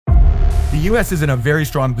The US is in a very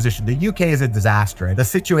strong position. The UK is a disaster. The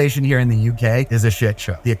situation here in the UK is a shit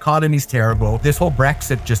show. The economy's terrible. This whole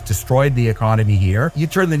Brexit just destroyed the economy here. You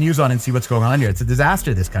turn the news on and see what's going on here. It's a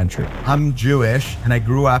disaster, this country. I'm Jewish and I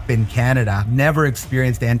grew up in Canada, never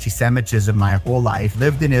experienced anti-Semitism my whole life,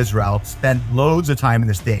 lived in Israel, spent loads of time in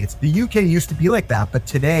the States. The UK used to be like that, but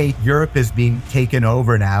today Europe is being taken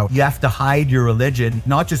over now. You have to hide your religion,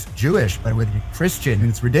 not just Jewish, but with Christian, and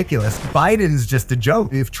it's ridiculous. Biden's just a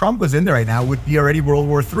joke. If Trump was in there right now, it would be already World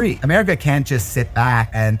War III. America can't just sit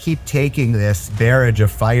back and keep taking this barrage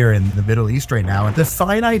of fire in the Middle East right now. And the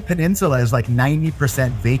Sinai Peninsula is like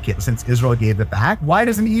 90% vacant since Israel gave it back. Why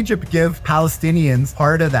doesn't Egypt give Palestinians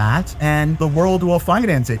part of that and the world will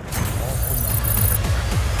finance it?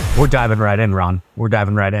 We're diving right in, Ron. We're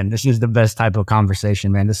diving right in. This is the best type of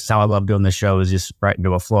conversation, man. This is how I love doing this show, is just right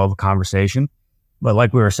into a flow of a conversation. But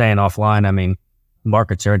like we were saying offline, I mean,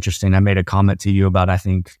 markets are interesting. I made a comment to you about, I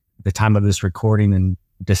think, the time of this recording in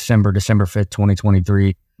December 5th,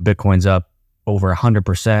 2023, Bitcoin's up over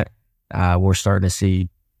 100%. We're starting to see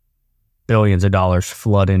billions of dollars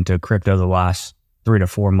flood into crypto the last 3 to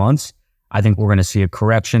 4 months. I think we're going to see a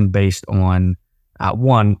correction based on,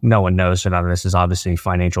 one, no one knows. So none of this is obviously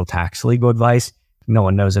financial tax legal advice. No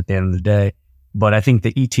one knows at the end of the day. But I think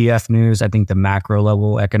the ETF news, I think the macro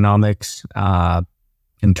level economics,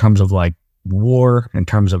 in terms of like war, in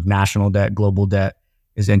terms of national debt, global debt,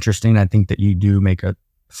 is interesting. I think that you do make a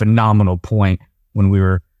phenomenal point when we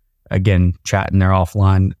were, again, chatting there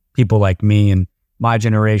offline. People like me and my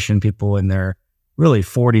generation, people in their really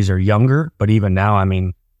 40s or younger, but even now, I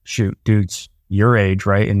mean, shoot, dudes your age,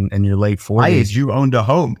 right? In your late 40s. My age, you owned a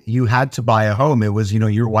home. You had to buy a home. It was,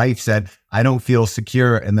 your wife said, I don't feel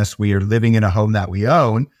secure unless we are living in a home that we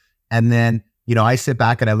own. And then, I sit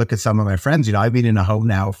back and I look at some of my friends, I've been in a home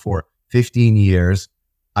now for 15 years.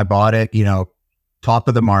 I bought it, top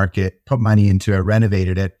of the market, put money into it,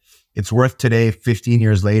 renovated it. It's worth today, 15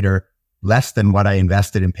 years later, less than what I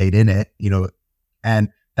invested and paid in it, and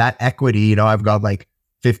that equity, I've got like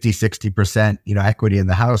 50, 60%, equity in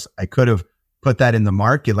the house. I could have put that in the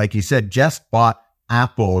market. Like you said, just bought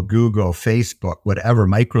Apple, Google, Facebook, whatever,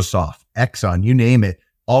 Microsoft, Exxon, you name it,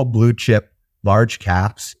 all blue chip, large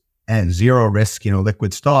caps and zero risk,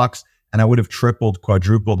 liquid stocks. And I would have tripled,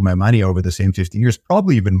 quadrupled my money over the same 15 years,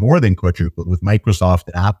 probably even more than quadrupled with Microsoft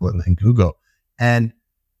and Apple and Google. And,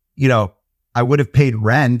 I would have paid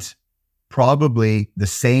rent probably the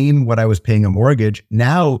same what I was paying a mortgage.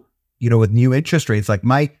 Now, with new interest rates, like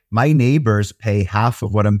my neighbors pay half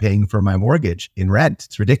of what I'm paying for my mortgage in rent.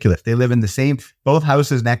 It's ridiculous. They live in the same, both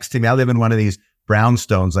houses next to me. I live in one of these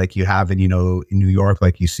brownstones like you have in, in New York,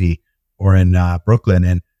 like you see, or in Brooklyn.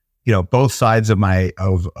 And, both sides of my,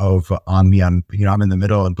 on me, I'm in the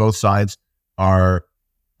middle, and both sides are,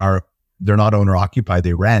 they're not owner occupied,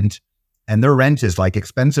 they rent, and their rent is like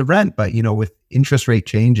expensive rent. But, with interest rate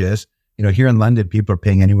changes, here in London, people are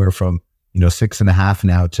paying anywhere from, 6.5%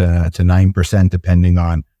 now to 9%, depending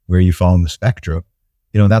on where you fall in the spectrum.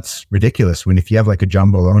 That's ridiculous. If you have like a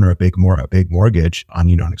jumbo loan or a big mortgage on,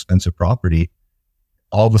 an expensive property,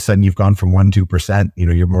 all of a sudden you've gone from 1-2%,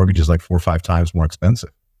 your mortgage is like 4 or 5 times more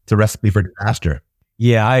expensive. It's a recipe for disaster.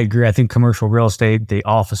 Yeah, I agree. I think commercial real estate, the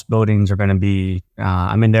office buildings are going to be, they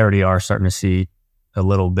already are starting to see a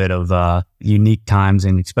little bit of unique times,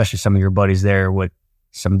 and especially some of your buddies there with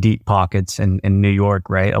some deep pockets in New York,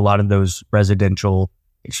 right? A lot of those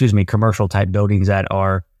commercial type buildings that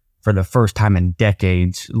are, for the first time in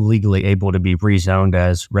decades, legally able to be rezoned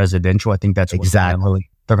as residential. I think that's exactly.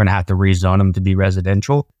 They're going to have to rezone them to be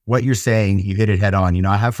residential. What you're saying, you hit it head on.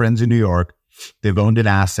 I have friends in New York. They've owned an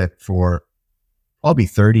asset for probably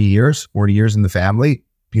 30 years, 40 years in the family,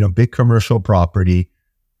 big commercial property,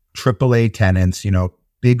 AAA tenants,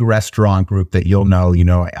 big restaurant group that you'll know,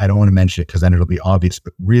 I don't want to mention it because then it'll be obvious,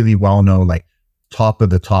 but really well known, like top of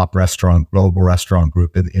the top restaurant, global restaurant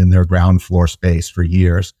group in their ground floor space for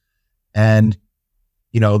years. And,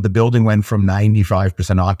 the building went from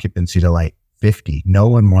 95% occupancy to like 50. No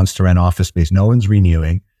one wants to rent office space. No one's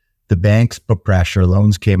renewing. The banks put pressure.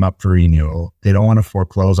 Loans came up for renewal. They don't want to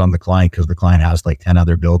foreclose on the client because the client has like 10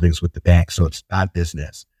 other buildings with the bank. So it's bad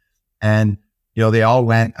business. And, they all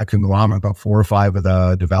went, a conglomerate, about 4 or 5 of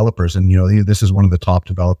the developers. And, this is one of the top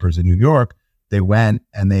developers in New York. They went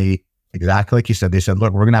and they, exactly like you said, they said,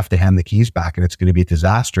 look, we're going to have to hand the keys back and it's going to be a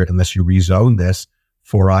disaster unless you rezone this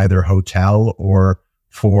for either hotel or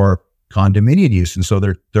for condominium use. And so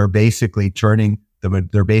they're basically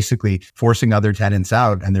they're basically forcing other tenants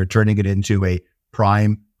out, and they're turning it into a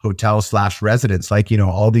prime hotel / residence. Like,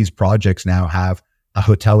 all these projects now have a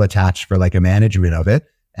hotel attached for like a management of it.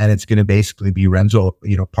 And it's going to basically be rental,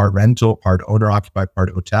 part owner occupied, part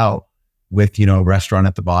hotel. with, a restaurant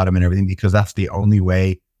at the bottom and everything, because that's the only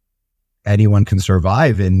way anyone can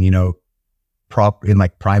survive in, in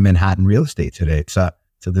like prime Manhattan real estate today. It's a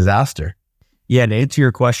disaster. Yeah, to answer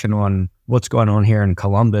your question on what's going on here in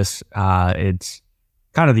Columbus, it's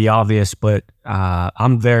kind of the obvious, but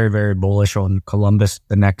I'm very, very bullish on Columbus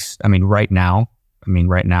right now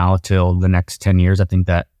till the next 10 years. I think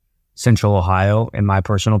that Central Ohio, in my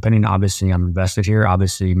personal opinion, obviously I'm invested here.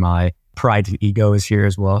 Obviously my pride and ego is here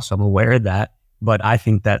as well, so I'm aware of that. But I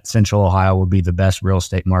think that Central Ohio will be the best real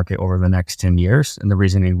estate market over the next 10 years. And the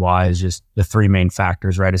reasoning why is just the three main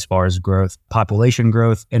factors, right? As far as growth, population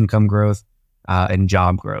growth, income growth, and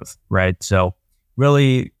job growth, right? So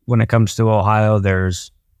really, when it comes to Ohio,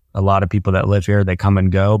 there's a lot of people that live here. They come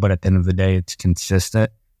and go, but at the end of the day, it's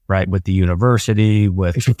consistent, right? With the university,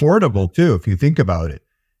 it's affordable too, if you think about it.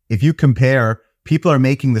 If you compare, people are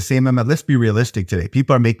making the same amount. Let's be realistic today.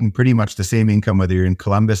 People are making pretty much the same income, whether you're in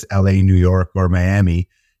Columbus, LA, New York, or Miami,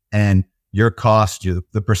 and your cost,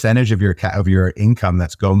 the percentage of your income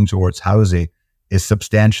that's going towards housing is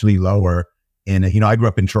substantially lower. I grew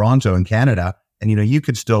up in Toronto in Canada, and you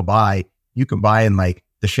can buy in like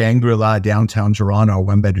the Shangri-La downtown Toronto, a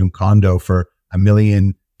 1-bedroom condo for $1.2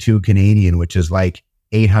 million Canadian, which is like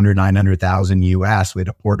 800,000-900,000 US with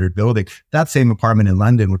a portered building. That same apartment in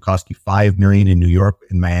London would cost you $5 million. In New York,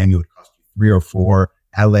 in Miami, it would cost you 3 or 4.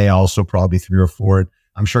 LA also probably 3 or 4.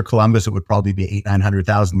 I'm sure Columbus, it would probably be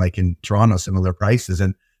 800,000-900,000, like in Toronto, similar prices.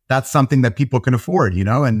 And that's something that people can afford,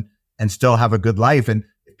 and still have a good life. And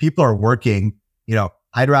if people are working,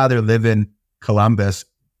 I'd rather live in Columbus,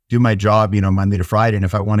 do my job, Monday to Friday. And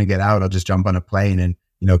if I want to get out, I'll just jump on a plane and,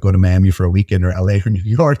 go to Miami for a weekend, or LA or New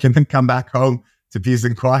York, and then come back home to peace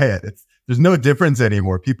and quiet. There's no difference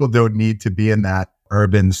anymore. People don't need to be in that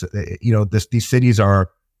urban, these cities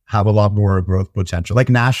have a lot more growth potential. Like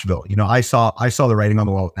Nashville, I saw the writing on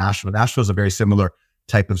the wall with Nashville. Nashville is a very similar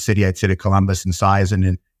type of city, I'd say, to Columbus in size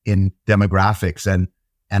and in demographics. And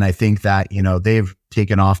I think that, they've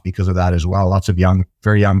taken off because of that as well. Lots of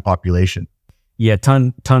very young population. Yeah,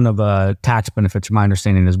 ton of tax benefits, from my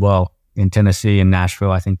understanding as well. In Tennessee and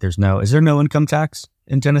Nashville, I think is there no income tax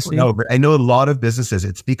in Tennessee? No, but I know a lot of businesses.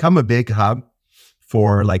 It's become a big hub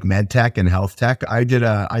for like med tech and health tech. I did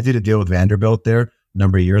a deal with Vanderbilt there a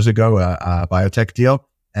number of years ago, a biotech deal,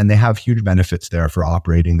 and they have huge benefits there for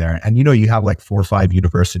operating there. And you have like 4 or 5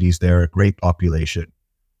 universities there, a great population,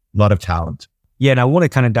 a lot of talent. Yeah, and I want to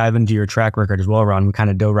kind of dive into your track record as well, Ron. We kind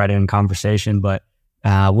of dove right in conversation, but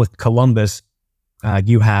with Columbus,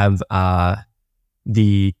 you have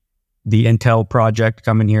the Intel project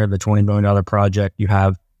coming here, the $20 million project. You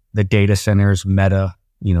have the data centers, Meta,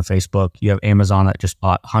 Facebook. You have Amazon that just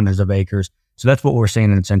bought hundreds of acres. So that's what we're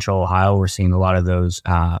seeing in Central Ohio. We're seeing a lot of those,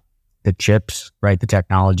 the chips, right? The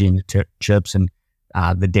technology and the chips and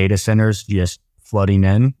the data centers just flooding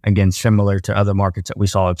in. Again, similar to other markets that we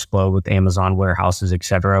saw explode with Amazon warehouses, et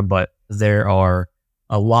cetera. But there are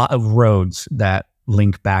a lot of roads that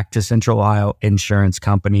link back to Central Ohio, insurance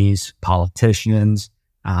companies, politicians,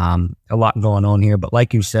 a lot going on here. But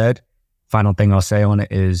like you said, final thing I'll say on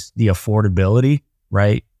it is the affordability,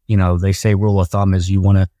 right? They say rule of thumb is you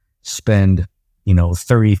want to spend,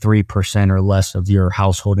 33% or less of your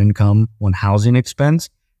household income on housing expense.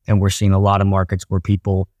 And we're seeing a lot of markets where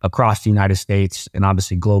people across the United States and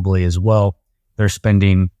obviously globally as well, they're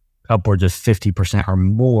spending upwards of 50% or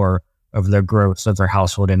more of their gross of their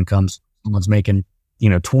household incomes. Someone's making,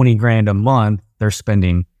 20 grand a month, they're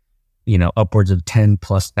spending, upwards of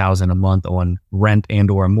 10,000+ a month on rent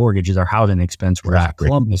and or mortgages or housing expense. Whereas in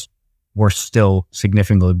Columbus, we're still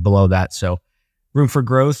significantly below that. So room for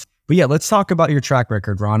growth. But yeah, let's talk about your track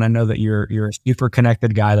record, Ron. I know that you're a super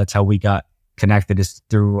connected guy. That's how we got connected, is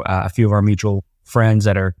through a few of our mutual friends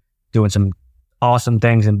that are doing some awesome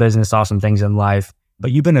things in business, awesome things in life.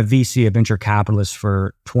 But you've been a VC, a venture capitalist,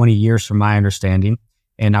 for 20 years, from my understanding.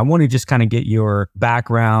 And I want to just kind of get your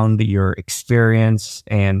background, your experience,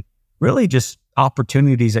 and really just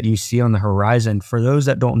opportunities that you see on the horizon. For those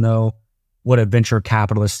that don't know what a venture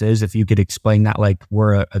capitalist is, if you could explain that like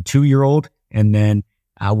we're a 2-year-old, and then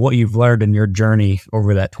what you've learned in your journey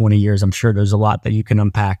over that 20 years. I'm sure there's a lot that you can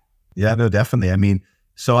unpack. Yeah, no, definitely. I mean,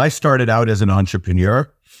 so I started out as an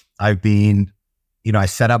entrepreneur. I've been, I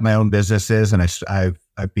set up my own businesses, and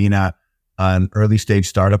I've been an early stage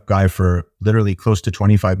startup guy for literally close to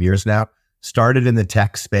 25 years now. Started in the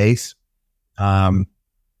tech space.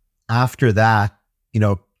 After that,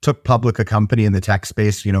 took public a company in the tech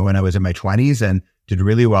space, when I was in my 20s, and did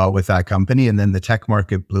really well with that company. And then the tech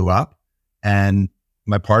market blew up, and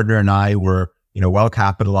my partner and I were, well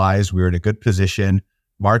capitalized. We were in a good position.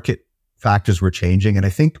 Market factors were changing. And I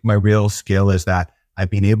think my real skill is that I've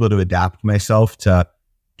been able to adapt myself to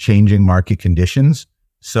changing market conditions.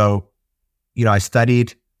 So, I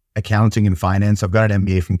studied accounting and finance. I've got an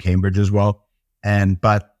MBA from Cambridge as well.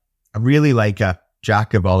 But I'm really like a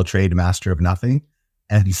jack of all trades, master of nothing.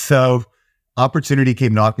 And so opportunity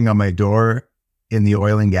came knocking on my door in the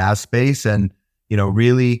oil and gas space. And,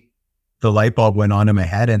 really the light bulb went on in my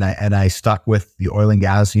head, and I stuck with the oil and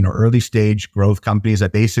gas, early stage growth companies. I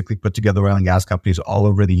basically put together oil and gas companies all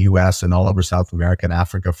over the US and all over South America and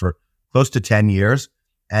Africa for close to 10 years.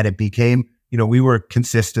 And it became, we were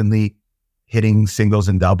consistently hitting singles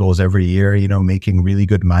and doubles every year, making really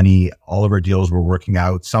good money. All of our deals were working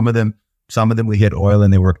out. Some of them we hit oil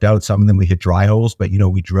and they worked out. Some of them we hit dry holes, but,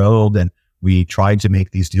 we drilled and we tried to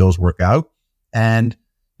make these deals work out. And,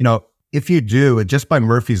 if you do it just by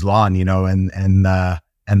Murphy's Law, and the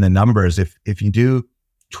numbers, if you do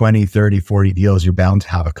 20, 30, 40 deals, you're bound to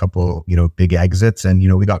have a couple, big exits. And,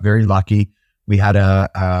 we got very lucky. We had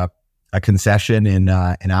a concession in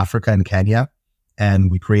Africa and Kenya,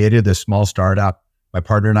 and we created this small startup. My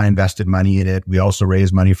partner and I invested money in it. We also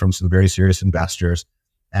raised money from some very serious investors,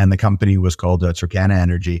 and the company was called Turkana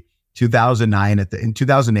Energy. 2009, in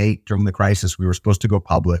 2008, during the crisis, we were supposed to go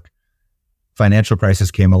public. Financial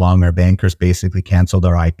crisis came along. Our bankers basically canceled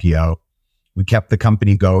our IPO. We kept the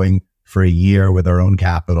company going for a year with our own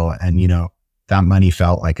capital, and that money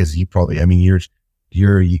felt like, as you probably,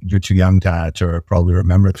 you're too young to probably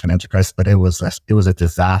remember the financial crisis, but it was a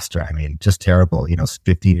disaster. Just terrible.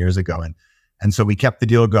 15 years ago, and so we kept the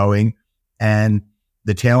deal going. And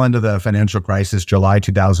the tail end of the financial crisis, July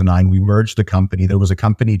 2009, we merged the company. There was a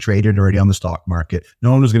company traded already on the stock market. No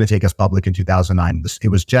one was going to take us public in 2009. It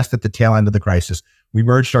was just at the tail end of the crisis. We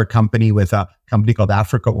merged our company with a company called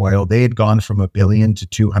Africa Oil. They had gone from $1 billion to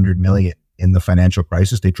 $200 million in the financial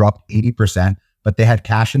crisis. They dropped 80%, but they had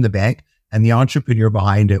cash in the bank. And the entrepreneur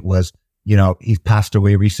behind it was, he passed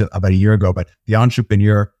away about a year ago, but the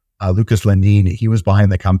entrepreneur, Lucas Lundin, he was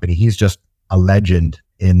behind the company. He's just a legend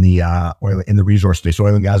in the resource space,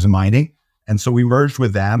 oil and gas and mining. And so we merged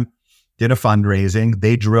with them, did a fundraising.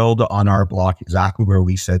 They drilled on our block exactly where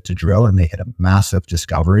we said to drill, and they hit a massive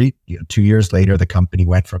discovery. 2 years later, the company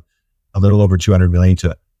went from a little over 200 million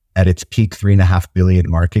to, at its peak, 3.5 billion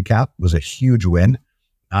market cap. It was a huge win.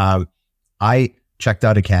 I checked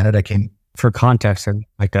out of Canada, came for context,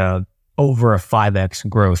 like over a 5x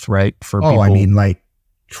growth, right? For people. Like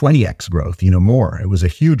 20x growth, more. It was a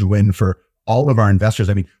huge win for all of our investors.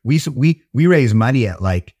 We raise money at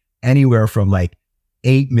like anywhere from like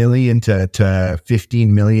 8 million to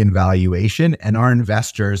 15 million valuation. And our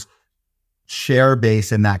investors' share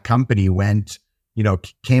base in that company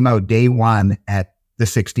came out day one at the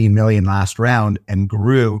 16 million last round and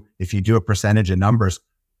grew, if you do a percentage of numbers,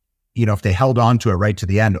 if they held on to it right to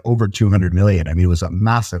the end, over 200 million. It was a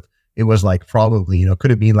massive, it was like probably, could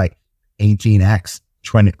have been like 18x,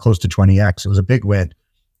 20, close to 20x. It was a big win.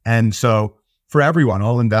 And so for everyone,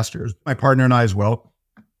 all investors, my partner and I as well.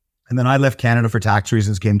 And then I left Canada for tax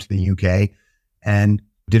reasons, came to the UK and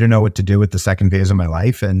didn't know what to do with the second phase of my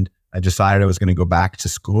life. And I decided I was going to go back to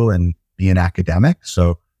school and be an academic.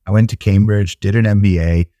 So I went to Cambridge, did an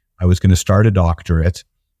MBA. I was going to start a doctorate.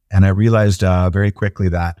 And I realized very quickly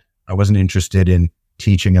that I wasn't interested in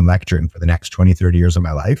teaching and lecturing for the next 20, 30 years of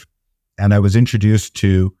my life. And I was introduced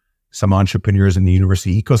to some entrepreneurs in the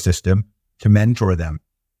university ecosystem to mentor them.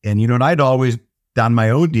 And, and I'd always done my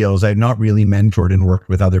own deals. I'd not really mentored and worked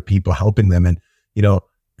with other people, helping them. And,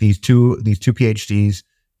 these two PhDs,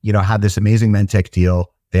 had this amazing MenTech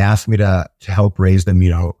deal. They asked me to help raise them,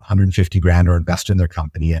 150 grand or invest in their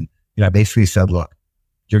company. And, I basically said, look,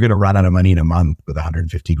 you're going to run out of money in a month with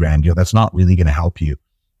 150 grand. That's not really going to help you.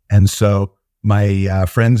 And so my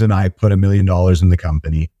friends and I put $1 million in the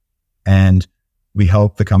company, and we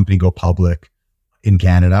helped the company go public in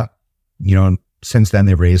Canada. And since then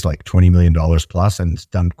they've raised like $20 million plus, and it's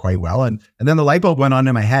done quite well. And then the light bulb went on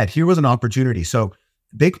in my head. Here was an opportunity. So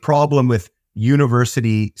big problem with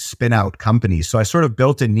university spin out companies. So I sort of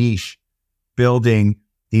built a niche building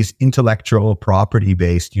these intellectual property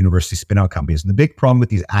based university spin out companies. And the big problem with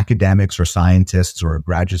these academics or scientists or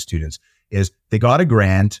graduate students is they got a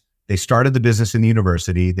grant, they started the business in the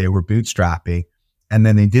university, they were bootstrapping, and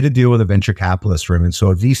then they did a deal with a venture capitalist firm. And so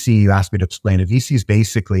a VC, you asked me to explain, a VC is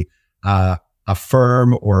basically a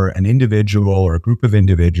firm or an individual or a group of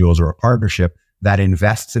individuals or a partnership that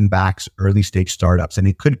invests and backs early stage startups. And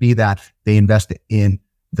it could be that they invest in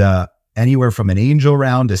anywhere from an angel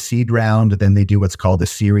round, a seed round, then they do what's called a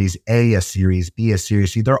Series A, a Series B, a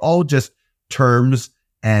Series C. They're all just terms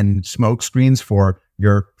and smoke screens for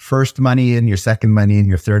your first money in, your second money in,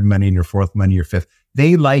 your third money in, your fourth money, your fifth.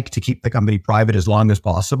 they like to keep the company private as long as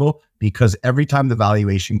possible, because every time the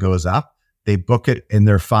valuation goes up, they book it in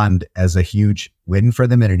their fund as a huge win for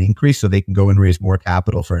them and an increase, so they can go and raise more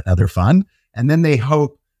capital for another fund. And then they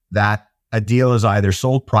hope that a deal is either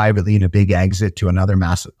sold privately in a big exit to another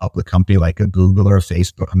massive public company like a Google or a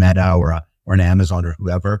Facebook, a Meta, or an Amazon or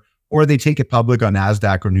whoever, or they take it public on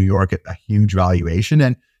NASDAQ or New York at a huge valuation.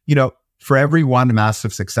 And, for every one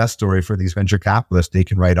massive success story for these venture capitalists, they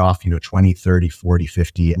can write off, 20, 30, 40,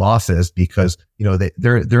 50 losses, because,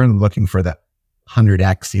 they're looking for the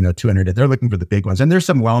 100x, 200. They're looking for the big ones. And there's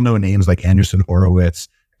some well-known names like Anderson Horowitz,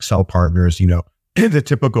 Excel Partners, the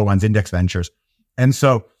typical ones, Index Ventures. And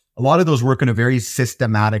so a lot of those work in a very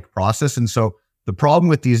systematic process. And so the problem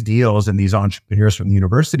with these deals and these entrepreneurs from the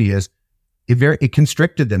university is it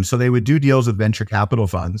constricted them. So they would do deals with venture capital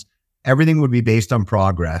funds. Everything would be based on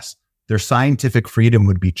progress. Their scientific freedom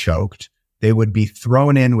would be choked. They would be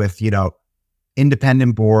thrown in with,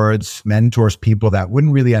 independent boards, mentors, people that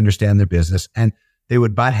wouldn't really understand their business, and they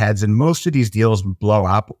would butt heads. And most of these deals would blow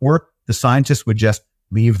up, or the scientists would just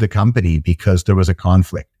leave the company because there was a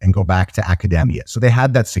conflict and go back to academia. So they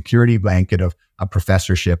had that security blanket of a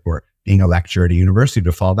professorship or being a lecturer at a university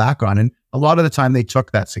to fall back on. And a lot of the time they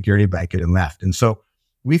took that security blanket and left. And so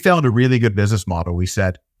we found a really good business model. We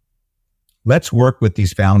said, let's work with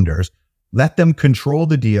these founders. Let them control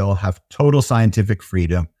the deal, have total scientific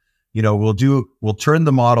freedom. We'll turn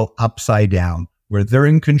the model upside down where they're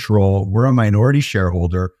in control. We're a minority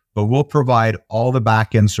shareholder, but we'll provide all the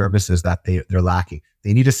back-end services that they're lacking.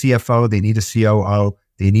 They need a CFO, they need a COO,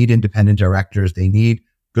 they need independent directors, they need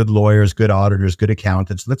good lawyers, good auditors, good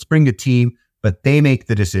accountants. Let's bring a team, but they make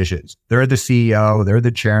the decisions. They're the CEO, they're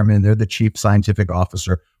the chairman, they're the chief scientific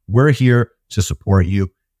officer. We're here to support you.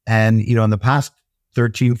 And, in the past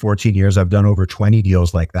 13, 14 years, I've done over 20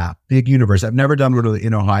 deals like that. Big universe. I've never done one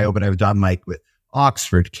in Ohio, but I've done like with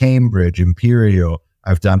Oxford, Cambridge, Imperial.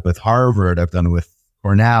 I've done with Harvard. I've done with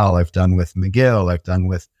Cornell. I've done with McGill. I've done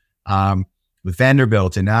with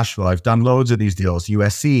Vanderbilt in Nashville. I've done loads of these deals,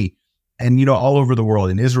 USC, and, all over the world,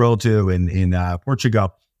 in Israel too, in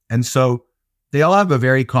Portugal. And so they all have a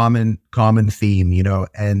very common theme,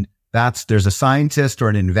 and there's a scientist or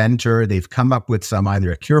an inventor. They've come up with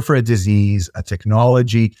either a cure for a disease, a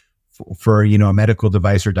technology for a medical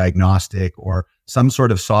device or diagnostic, or some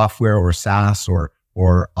sort of software or SaaS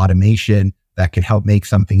or automation that can help make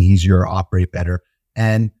something easier or operate better.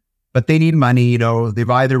 But they need money. They've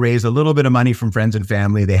either raised a little bit of money from friends and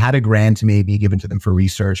family. They had a grant maybe given to them for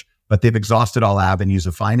research, but they've exhausted all avenues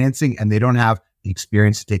of financing and they don't have the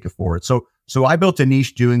experience to take it forward. So I built a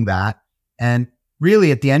niche doing that. And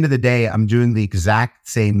really, at the end of the day, I'm doing the exact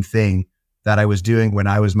same thing that I was doing when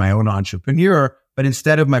I was my own entrepreneur. But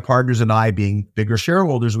instead of my partners and I being bigger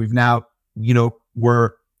shareholders, we've now,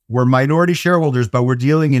 we're minority shareholders, but we're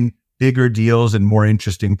dealing in bigger deals and more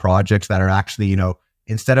interesting projects that are actually,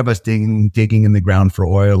 instead of us digging in the ground for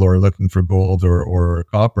oil or looking for gold or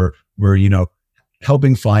copper, we're,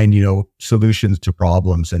 helping find, solutions to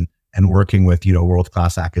problems and working with,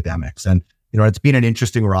 world-class academics. And it's been an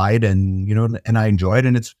interesting ride, and and I enjoy it,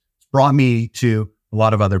 and it's brought me to a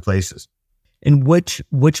lot of other places. And which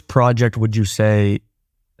project would you say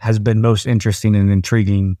has been most interesting and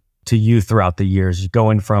intriguing to you throughout the years,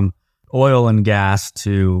 going from oil and gas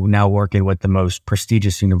to now working with the most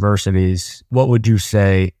prestigious universities? What would you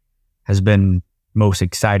say has been most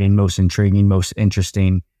exciting, most intriguing, most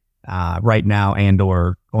interesting right now and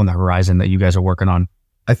or on the horizon that you guys are working on?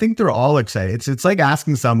 I think they're all exciting. It's like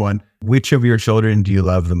asking someone, which of your children do you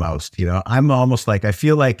love the most? I'm almost like, I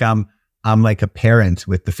feel like I'm like a parent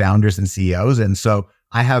with the founders and CEOs. And so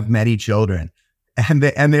I have many children and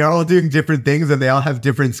they're all doing different things and they all have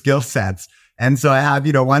different skill sets. And so I have,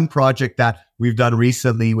 one project that we've done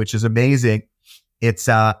recently, which is amazing. It's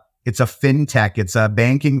a fintech. It's a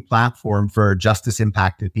banking platform for justice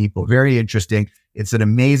impacted people. Very interesting. It's an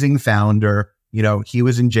amazing founder. He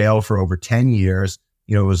was in jail for over 10 years.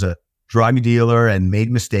 Was a drug dealer and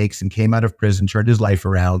made mistakes and came out of prison, turned his life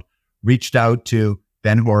around, reached out to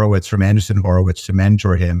Ben Horowitz from Anderson Horowitz to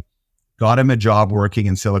mentor him, got him a job working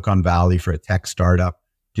in Silicon Valley for a tech startup,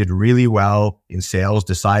 did really well in sales,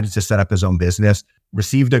 decided to set up his own business,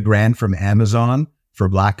 received a grant from Amazon for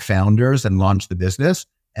Black founders and launched the business.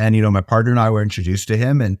 And, my partner and I were introduced to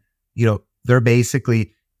him, and, they're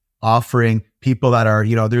basically offering people that are,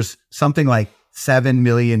 there's something like 7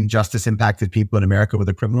 million justice impacted people in America with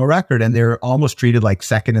a criminal record. And they're almost treated like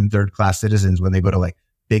second and third class citizens when they go to like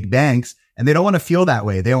big banks. And they don't want to feel that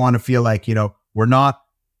way. They want to feel like, we're not,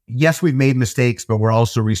 yes, we've made mistakes, but we're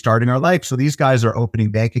also restarting our life. So these guys are opening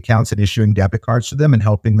bank accounts and issuing debit cards to them and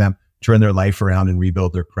helping them turn their life around and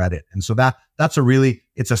rebuild their credit. And so that's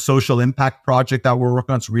it's a social impact project that we're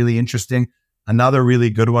working on. It's really interesting. Another really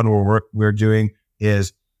good one we're doing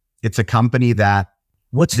is it's a company that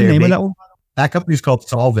what's the name of that one? That company is called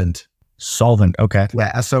Solvent. Solvent. Okay.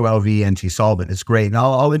 Yeah. Solvent, Solvent. It's great. And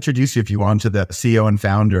I'll introduce you if you want to the CEO and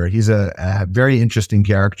founder. He's a very interesting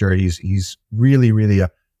character. He's really, really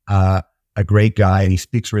a great guy, and he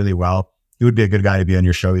speaks really well. He would be a good guy to be on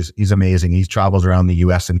your show. He's amazing. He travels around the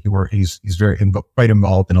US, and he's very quite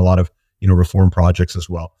involved in a lot of, reform projects as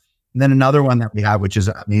well. And then another one that we have, which is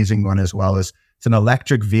an amazing one as well, is it's an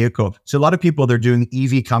electric vehicle. So a lot of people, they're doing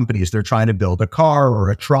EV companies. They're trying to build a car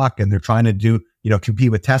or a truck, and they're trying to do,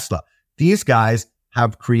 compete with Tesla. These guys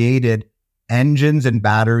have created engines and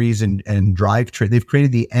batteries and drivetrain. They've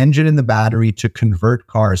created the engine and the battery to convert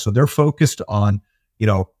cars. So they're focused on,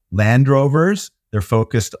 Land Rovers. They're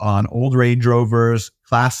focused on old Range Rovers,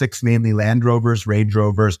 classics, mainly Land Rovers, Range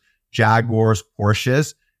Rovers, Jaguars,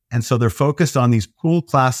 Porsches. And so they're focused on these cool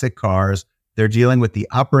classic cars. They're dealing with the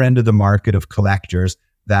upper end of the market of collectors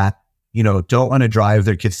that, don't want to drive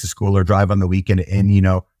their kids to school or drive on the weekend in,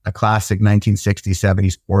 a classic 1960s,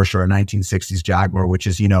 70s Porsche or a 1960s Jaguar, which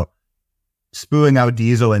is, spewing out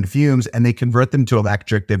diesel and fumes, and they convert them to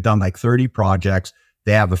electric. They've done like 30 projects.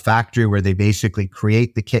 They have a factory where they basically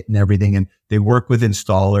create the kit and everything, and they work with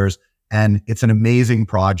installers. And it's an amazing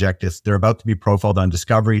project. They're about to be profiled on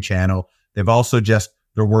Discovery Channel. They've also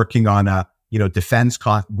they're working on a, defense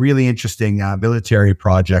really interesting military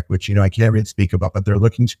project, which, I can't really speak about, but they're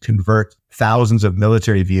looking to convert thousands of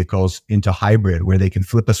military vehicles into hybrid, where they can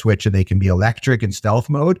flip a switch and they can be electric in stealth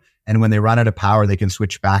mode. And when they run out of power, they can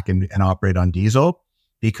switch back and operate on diesel.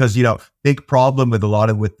 Because, big problem with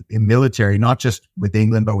in military, not just with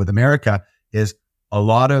England, but with America, is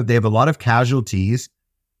they have a lot of casualties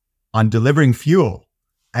on delivering fuel.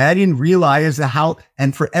 I didn't realize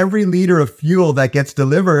and for every liter of fuel that gets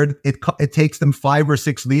delivered, it takes them 5 or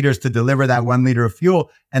 6 liters to deliver that 1 liter of fuel.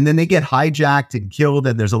 And then they get hijacked and killed.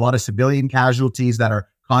 And there's a lot of civilian casualties that are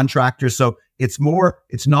contractors. So it's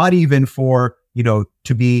not even for,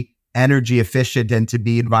 to be energy efficient and to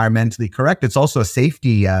be environmentally correct. It's also a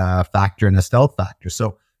safety factor and a stealth factor.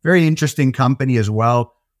 So very interesting company as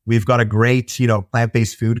well. We've got a great,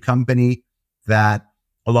 plant-based food company that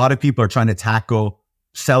a lot of people are trying to tackle,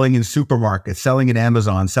 selling in supermarkets, selling in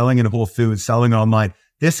Amazon, selling in Whole Foods, selling online.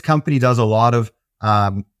 This company does a lot of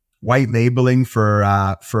white labeling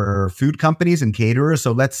for food companies and caterers.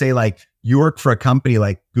 So let's say like you work for a company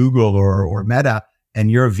like Google or Meta, and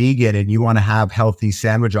you're a vegan and you want to have healthy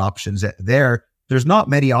sandwich options there's not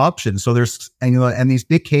many options. So and these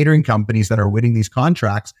big catering companies that are winning these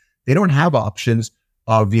contracts, they don't have options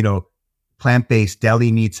of, plant-based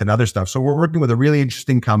deli meats and other stuff. So we're working with a really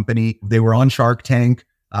interesting company. They were on Shark Tank.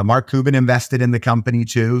 Mark Cuban invested in the company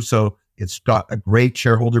too. So it's got a great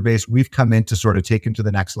shareholder base. We've come in to sort of take them to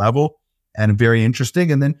the next level, and very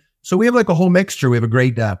interesting. And then, so we have like a whole mixture. We have a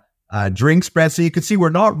great drink spread. So you can see we're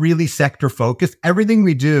not really sector focused. Everything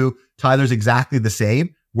we do, Tyler's exactly the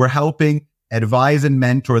same. We're helping advise and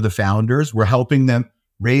mentor the founders. We're helping them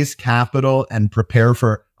raise capital and prepare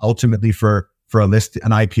ultimately for an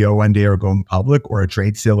IPO one day, or going public, or a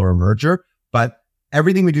trade sale or a merger. But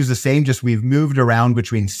everything we do is the same, just we've moved around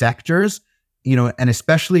between sectors, and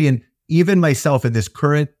especially even myself in this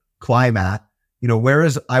current climate,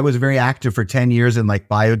 whereas I was very active for 10 years in like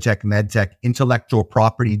biotech, medtech, intellectual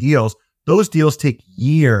property deals, those deals take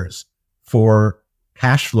years for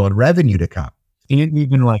cash flow and revenue to come. And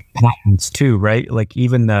even like patents too, right? Like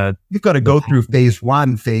even you've got to go through phase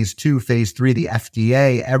 1, phase 2, phase 3, the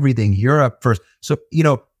FDA, everything, Europe first. So,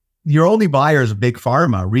 your only buyer is big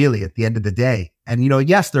pharma, really, at the end of the day. And,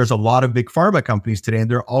 yes, there's a lot of big pharma companies today,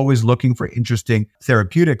 and they're always looking for interesting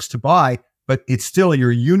therapeutics to buy, but it's still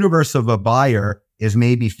your universe of a buyer is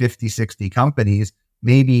maybe 50, 60 companies,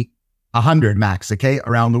 maybe 100 max, okay,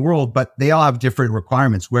 around the world, but they all have different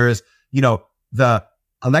requirements. Whereas, the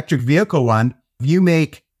electric vehicle one, if you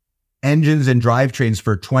make engines and drivetrains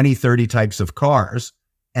for 20, 30 types of cars,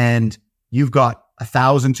 and you've got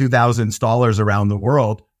 1,000, 2,000 installers around the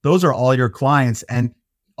world, those are all your clients. And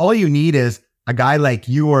all you need is a guy like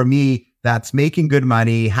you or me that's making good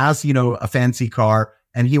money, has, a fancy car,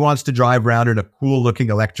 and he wants to drive around in a cool looking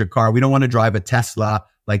electric car. We don't want to drive a Tesla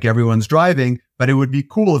like everyone's driving, but it would be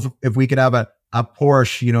cool if we could have a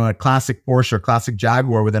Porsche, a classic Porsche or classic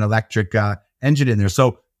Jaguar with an electric engine in there.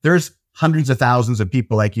 So there's hundreds of thousands of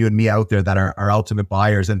people like you and me out there that are ultimate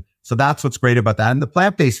buyers. And so that's what's great about that. And the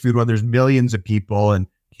plant-based food one, there's millions of people and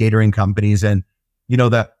catering companies. And,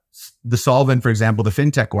 the Solvent, for example, the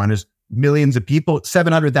fintech one is millions of people,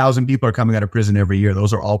 700,000 people are coming out of prison every year.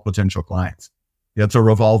 Those are all potential clients. It's a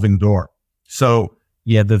revolving door. So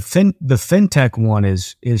yeah, the fintech one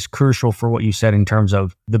is crucial for what you said in terms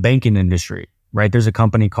of the banking industry, right? There's a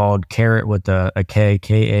company called Carrot with a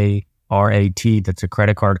K-A-R-A-T that's a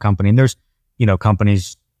credit card company. And there's,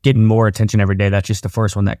 companies getting more attention every day. That's just the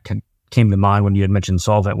first one that came to mind when you had mentioned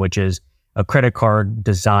Solvent, which is a credit card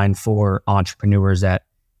designed for entrepreneurs that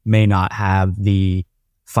may not have the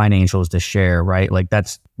financials to share, right? Like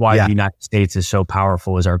that's why the United States is so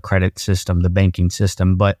powerful, is our credit system, the banking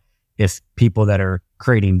system. But if people that are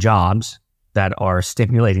creating jobs that are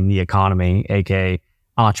stimulating the economy, aka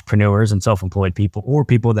entrepreneurs and self-employed people, or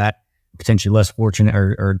people that potentially less fortunate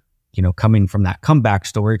or coming from that comeback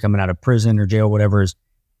story, coming out of prison or jail, whatever is,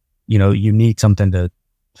 you need something to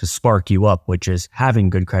spark you up, which is having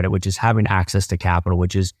good credit, which is having access to capital,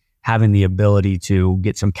 which is having the ability to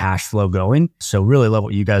get some cash flow going. So really love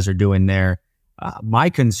what you guys are doing there. My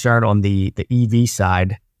concern on the EV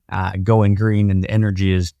side, going green and the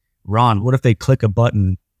energy is, Ron, what if they click a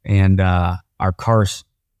button and our cars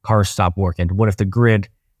stop working? What if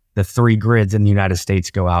the 3 grids in the United States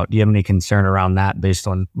go out? Do you have any concern around that based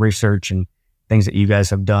on research and things that you guys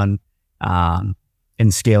have done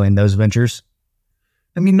in scaling those ventures?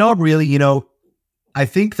 I mean, not really. I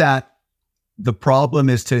think that the problem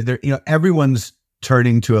is everyone's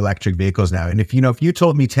turning to electric vehicles now. And if you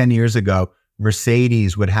told me 10 years ago,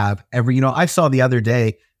 Mercedes would have I saw the other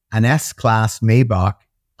day an S-Class Maybach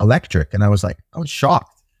electric, and I was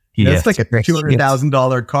shocked. It's like a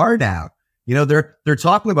 $200,000 car now. They're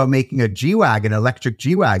talking about making a G-Wagon, electric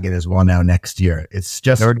G-Wagon as well now next year. It's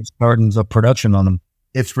just already starting the production on them.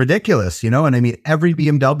 It's ridiculous, and I mean, every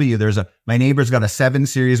BMW, my neighbor's got a 7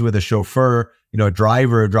 Series with a chauffeur, a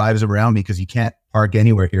driver who drives around because you can't park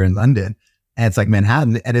anywhere here in London. And it's like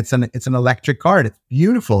Manhattan, and it's an electric car, and it's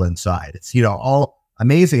beautiful inside. It's, all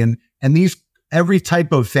amazing. And every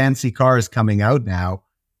type of fancy car is coming out now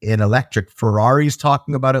in electric. Ferrari's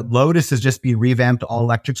talking about it. Lotus has just been revamped to all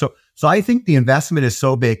electric. So I think the investment is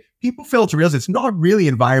so big. People fail to realize it's not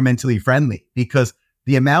really environmentally friendly, because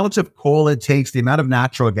the amount of coal it takes, the amount of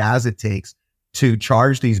natural gas it takes to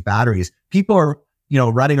charge these batteries. People are,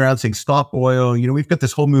 running around saying stop oil. We've got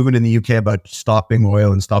this whole movement in the UK about stopping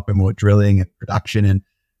oil and stopping oil drilling and production. And,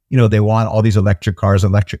 they want all these electric cars,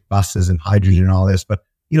 electric buses and hydrogen and all this. But,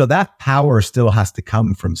 that power still has to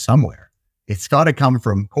come from somewhere. It's got to come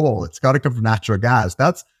from coal. It's got to come from natural gas.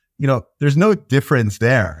 That's, there's no difference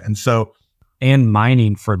there. And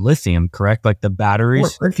mining for lithium, correct? Like the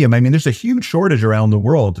batteries? Lithium. I mean, there's a huge shortage around the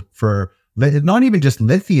world for not even just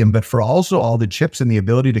lithium, but for also all the chips and the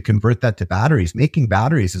ability to convert that to batteries. Making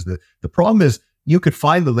batteries is the problem is you could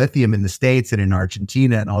find the lithium in the States and in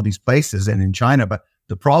Argentina and all these places and in China. But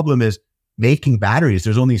the problem is making batteries.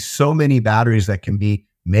 There's only so many batteries that can be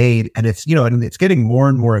made. And it's, and it's getting more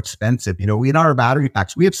and more expensive. In our battery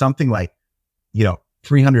packs, we have something like,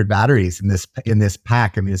 300 batteries in this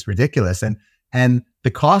pack. I mean, it's ridiculous. And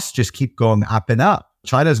the costs just keep going up and up.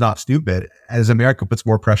 China's not stupid. As America puts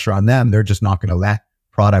more pressure on them, they're just not going to let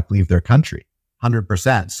product leave their country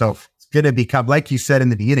 100%. So it's going to become, like you said in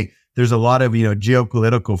the beginning, there's a lot of,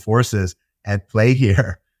 geopolitical forces at play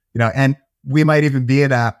here, and we might even be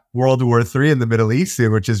in a World War III in the Middle East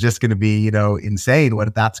soon, which is just going to be, insane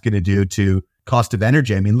what that's going to do to cost of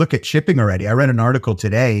energy. I mean, look at shipping already. I read an article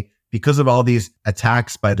today because of all these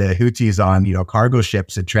attacks by the Houthis on, cargo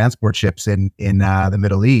ships and transport ships in the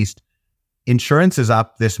Middle East. Insurance is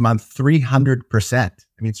up this month 300%. I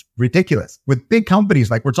mean, it's ridiculous. With big companies,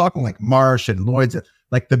 like we're talking like Marsh and Lloyd's,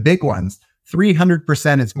 like the big ones,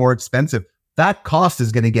 300% it's more expensive. That cost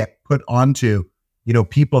is going to get put onto,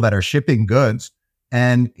 people that are shipping goods,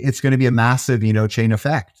 and it's going to be a massive, chain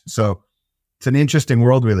effect. So it's an interesting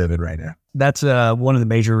world we live in right now. That's one of the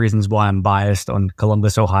major reasons why I'm biased on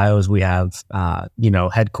Columbus, Ohio, is we have,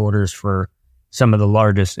 headquarters for some of the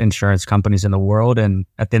largest insurance companies in the world. And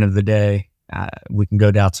at the end of the day, we can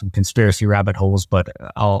go down some conspiracy rabbit holes, but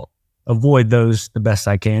I'll avoid those the best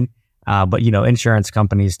I can. But, insurance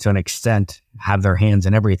companies to an extent have their hands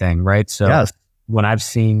in everything, right? So yes. When I've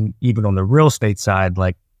seen, even on the real estate side,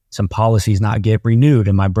 like some policies not get renewed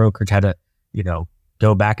and my brokerage had to,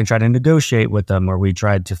 go back and try to negotiate with them, or we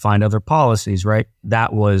tried to find other policies, right?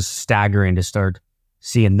 That was staggering to start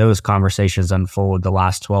seeing those conversations unfold the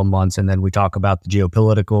last 12 months. And then we talk about the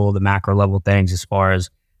geopolitical, the macro level things as far as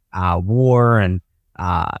war and,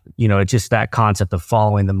 it's just that concept of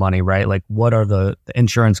following the money, right? Like what are the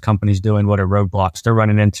insurance companies doing? What are roadblocks they're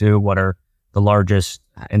running into? What are the largest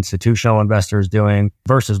institutional investors doing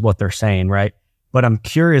versus what they're saying, right? But I'm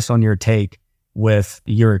curious on your take with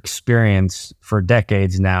your experience for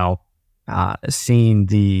decades now, seeing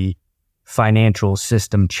the financial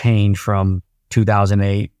system change from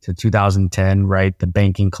 2008 to 2010, right? The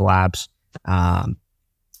banking collapse.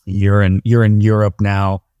 You're in Europe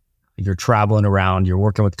now. You're traveling around. You're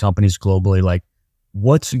working with companies globally. Like,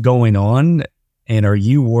 what's going on? And are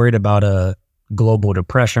you worried about a global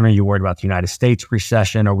depression? Are you worried about the United States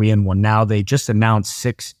recession? Are we in one now? They just announced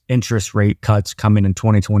 6 interest rate cuts coming in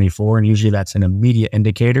 2024. And usually that's an immediate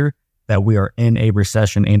indicator that we are in a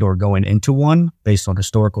recession and or going into one based on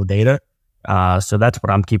historical data. So that's what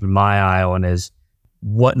I'm keeping my eye on, is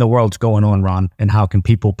what in the world's going on, Ron, and how can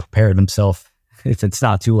people prepare themselves if it's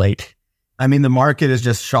not too late? I mean, the market is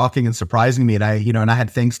just shocking and surprising me. And I had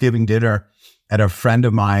Thanksgiving dinner at a friend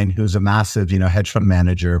of mine who's a massive, hedge fund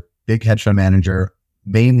manager, big hedge fund manager,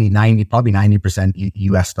 mainly 90%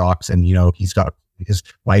 US stocks. And, he's got, his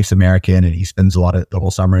wife's American and he spends the whole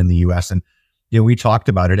summer in the US. And, we talked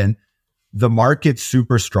about it, and the market's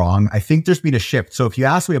super strong. I think there's been a shift. So if you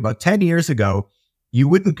asked me about 10 years ago, you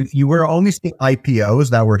were only seeing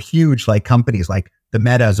IPOs that were huge, like companies like the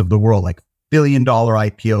Metas of the world, like $1 billion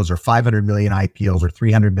IPOs or 500 million IPOs or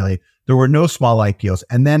 300 million. There were no small IPOs.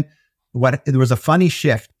 And then there was a funny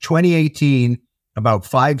shift. 2018, about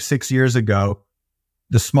 5-6 years ago,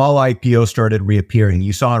 the small IPOs started reappearing.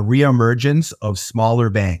 You saw a reemergence of smaller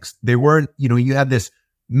banks. They weren't, you had this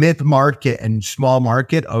mid-market and small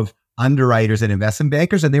market of underwriters and investment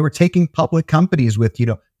bankers, and they were taking public companies with,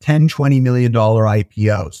 $10, $20 million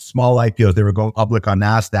IPOs, small IPOs. They were going public on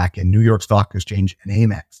NASDAQ and New York Stock Exchange and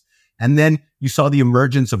Amex. And then you saw the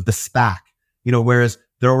emergence of the SPAC, whereas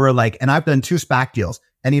there were and I've done 2 SPAC deals,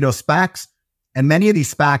 and, SPACs, and many of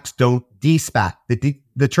these SPACs don't de-SPAC.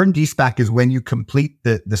 The term de-SPAC is when you complete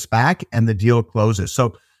the SPAC and the deal closes.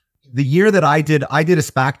 So the year that I did a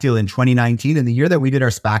SPAC deal in 2019, and the year that we did our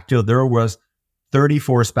SPAC deal, there was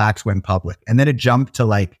 34 SPACs went public, and then it jumped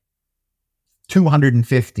to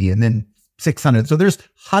 250 and then 600. So there's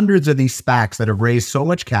hundreds of these SPACs that have raised so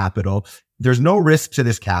much capital. There's no risk to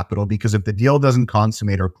this capital because if the deal doesn't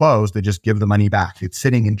consummate or close, they just give the money back. It's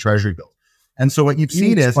sitting in treasury bills. And so what you've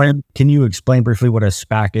seen is... Can you explain briefly what a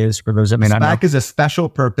SPAC is for those that may not know? SPAC is a special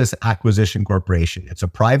purpose acquisition corporation. It's a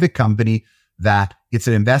private company that it's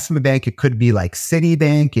an investment bank. It could be like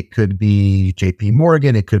Citibank. It could be JP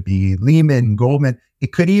Morgan. It could be Lehman, Goldman.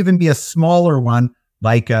 It could even be a smaller one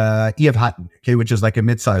like E.F. Hutton, which is like a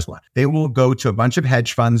mid-sized one. They will go to a bunch of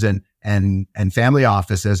hedge funds and family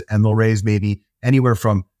offices, and they'll raise maybe anywhere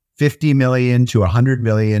from 50 million to 100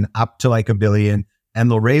 million up to $1 billion. And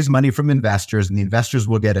they'll raise money from investors, and the investors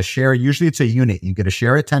will get a share. Usually it's a unit. You get a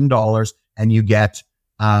share at $10 and you get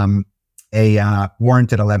a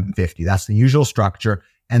warrant at $11.50. That's the usual structure.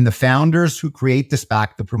 And the founders who create the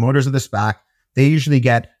SPAC, the promoters of the SPAC, they usually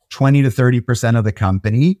get 20 to 30% of the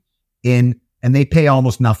company and they pay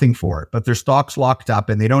almost nothing for it, but their stock's locked up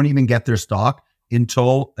and they don't even get their stock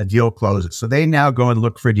until a deal closes. So they now go and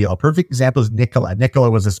look for a deal. A perfect example is Nikola.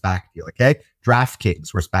 Nikola was a SPAC deal, okay?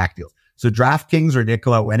 DraftKings were SPAC deals. So DraftKings or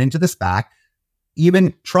Nikola went into the SPAC.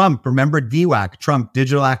 Even Trump, remember DWAC, Trump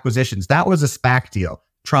Digital Acquisitions, that was a SPAC deal.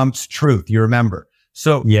 Trump's Truth, you remember.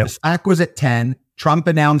 So The SPAC was at 10. Trump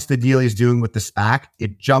announced the deal he's doing with the SPAC.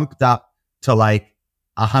 It jumped up to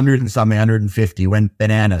 100 and something, 150, went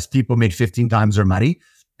bananas. People made 15 times their money.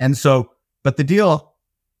 And so, but the deal,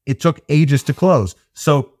 it took ages to close.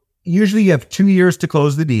 So usually you have 2 years to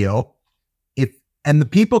close the deal. And the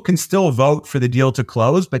people can still vote for the deal to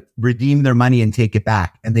close, but redeem their money and take it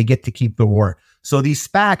back, and they get to keep the warrant. So these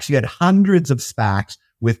SPACs, you had hundreds of SPACs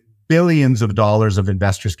with billions of dollars of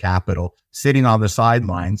investors' capital sitting on the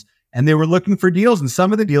sidelines, and they were looking for deals. And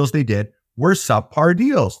some of the deals they did were subpar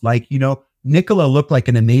deals. Nikola looked like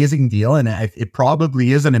an amazing deal, and it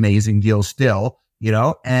probably is an amazing deal still,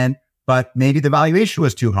 but maybe the valuation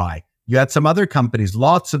was too high. You had some other companies,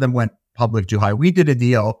 lots of them went public too high. We did a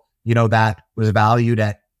deal that was valued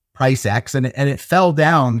at price X, and it fell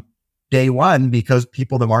down day one because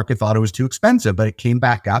the market thought it was too expensive, but it came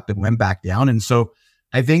back up and went back down. And so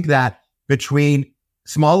I think that between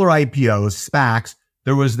smaller IPOs, SPACs,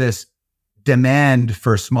 there was this demand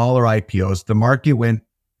for smaller IPOs. The market went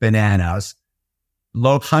bananas.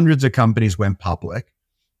 Hundreds of companies went public.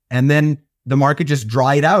 And then the market just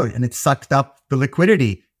dried out and it sucked up the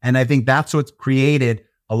liquidity. And I think that's what's created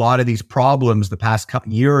a lot of these problems the past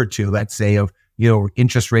year or two, let's say, of,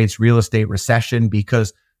 interest rates, real estate, recession,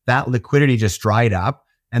 because that liquidity just dried up.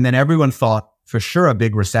 And then everyone thought for sure a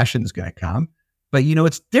big recession is going to come. But,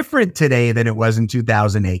 it's different today than it was in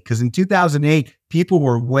 2008, because in 2008, people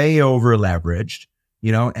were way over leveraged,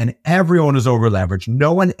 and everyone was over leveraged.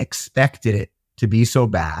 No one expected it to be so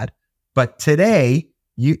bad. But today,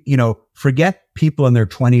 forget people in their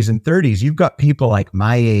 20s and 30s. You've got people like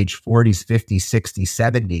my age, 40s, 50s, 60s,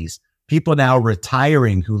 70s, people now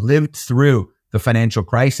retiring who lived through the financial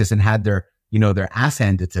crisis and had their, their ass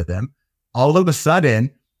handed to them. All of a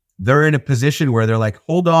sudden, they're in a position where they're like,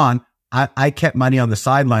 hold on, I kept money on the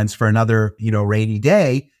sidelines for another, rainy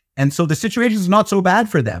day. And so the situation is not so bad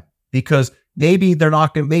for them because maybe they're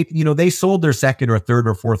not going to, they sold their second or third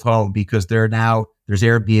or fourth home because there's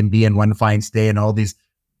Airbnb and One Fine Stay and all these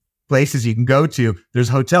places you can go to. There's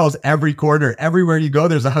hotels every corner. Everywhere you go,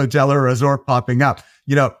 there's a hotel or a resort popping up.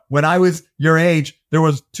 When I was your age, there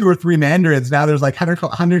was 2 or 3 Mandarins. Now there's like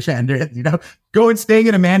 100 Mandarins, Going staying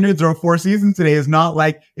in a Mandarins or a Four Seasons today is not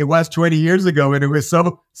like it was 20 years ago. And it was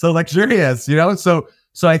so luxurious, So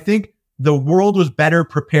I think the world was better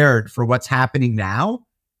prepared for what's happening now.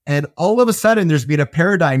 And all of a sudden there's been a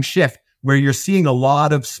paradigm shift where you're seeing a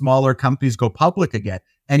lot of smaller companies go public again.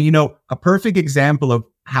 And, a perfect example of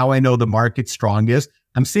how I know the market's strong is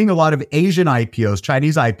I'm seeing a lot of Asian IPOs,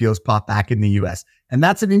 Chinese IPOs pop back in the US. And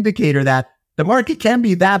that's an indicator that the market can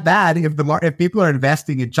be that bad if people are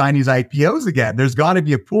investing in Chinese IPOs again. There's got to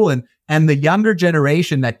be a pool. And the younger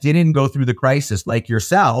generation that didn't go through the crisis, like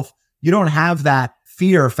yourself, you don't have that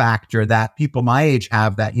fear factor that people my age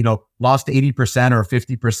have that, lost 80% or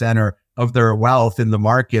 50% of their wealth in the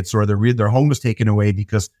markets or their home was taken away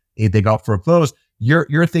because they got foreclosed.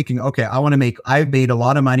 You're thinking, okay, I've made a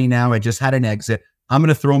lot of money now. I just had an exit. I'm going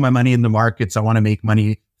to throw my money in the markets. I want to make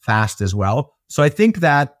money fast as well. So I think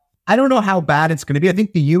that I don't know how bad it's going to be. I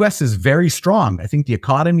think the US is very strong. I think the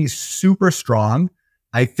economy is super strong.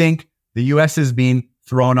 I think the US is being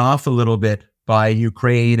thrown off a little bit by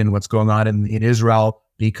Ukraine and what's going on in Israel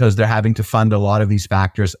because they're having to fund a lot of these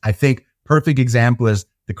factors. I think perfect example is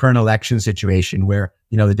the current election situation where,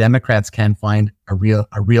 the Democrats can't find a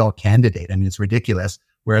real candidate. I mean, it's ridiculous.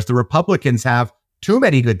 Whereas the Republicans have too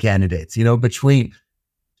many good candidates, between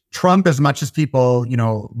Trump, as much as people,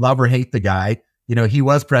 love or hate the guy, he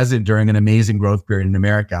was president during an amazing growth period in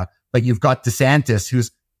America, but you've got DeSantis,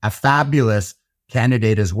 who's a fabulous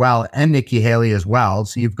candidate as well, and Nikki Haley as well.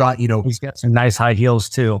 So you've got, he's got some nice high heels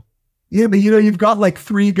too. Yeah, but you've got like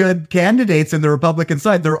 3 good candidates in the Republican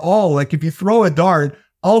side. They're all like, if you throw a dart,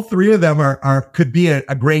 all 3 of them could be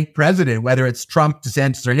a great president, whether it's Trump,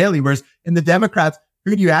 DeSantis, or Haley. Whereas in the Democrats,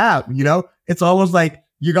 who do you have? It's almost like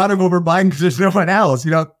you got to go over Biden because there's no one else.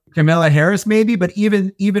 Kamala Harris maybe, but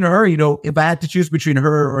even her, if I had to choose between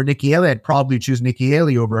her or Nikki Haley, I'd probably choose Nikki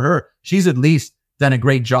Haley over her. She's at least done a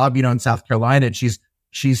great job, in South Carolina, and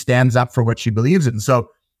she stands up for what she believes in. So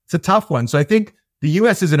it's a tough one. So I think the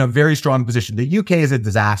US is in a very strong position. The UK is a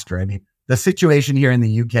disaster. I mean, the situation here in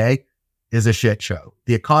the UK is a shit show.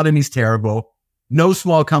 The economy's terrible. No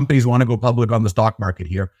small companies want to go public on the stock market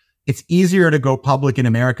here. It's easier to go public in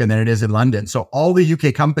America than it is in London. So all the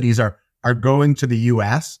UK companies are going to the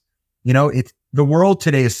US. The world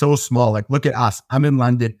today is so small. Like, look at us. I'm in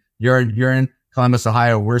London. You're in Columbus,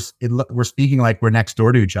 Ohio. We're speaking like we're next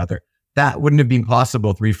door to each other. That wouldn't have been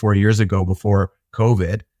possible 3-4 years ago before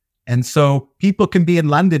COVID. And so people can be in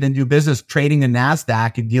London and do business trading in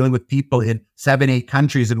NASDAQ and dealing with people in 7-8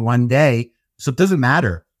 countries in one day. So it doesn't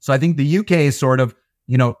matter. So I think the UK is sort of,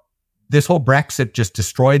 this whole Brexit just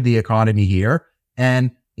destroyed the economy here.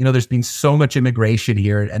 And, there's been so much immigration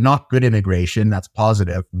here, and not good immigration. That's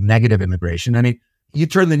positive, negative immigration. I mean, you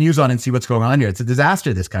turn the news on and see what's going on here. It's a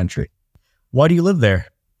disaster, this country. Why do you live there?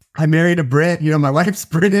 I married a Brit. My wife's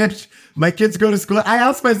British. My kids go to school. I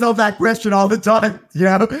ask myself that question all the time. You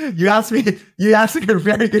asked me a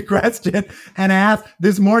very good question. And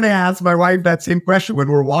this morning, I asked my wife that same question when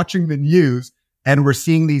we're watching the news and we're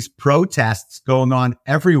seeing these protests going on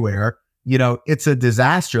everywhere. It's a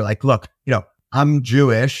disaster. Like, look, I'm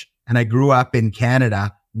Jewish and I grew up in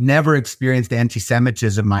Canada, never experienced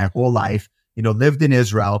anti-Semitism my whole life, lived in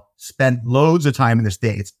Israel, spent loads of time in the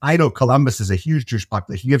States. I know Columbus is a huge Jewish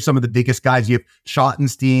population. You have some of the biggest guys. You have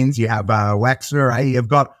Schottensteins, you have Wexner. You've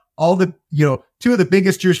got all the, 2 of the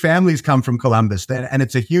biggest Jewish families come from Columbus. And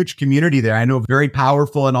it's a huge community there. I know, very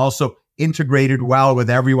powerful and also integrated well with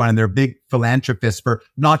everyone. And they're big philanthropists for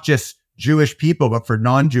not just Jewish people, but for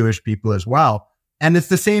non-Jewish people as well. And it's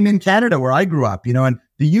the same in Canada where I grew up, and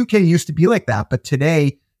the UK used to be like that. But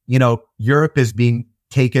today, Europe is being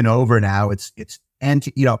taken over now. It's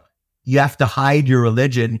you have to hide your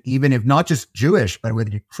religion, even if not just Jewish, but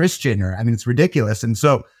whether you're Christian it's ridiculous. And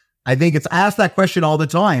so I think I ask that question all the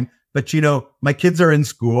time, but my kids are in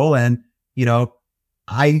school and,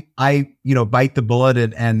 I bite the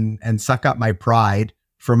bullet and suck up my pride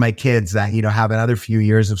for my kids that, have another few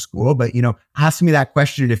years of school. But, ask me that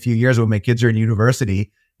question in a few years when my kids are in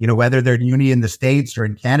university, whether they're in uni in the States or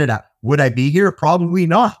in Canada, would I be here? Probably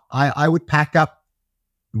not. I would pack up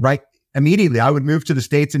right immediately. I would move to the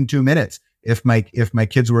States in 2 minutes if my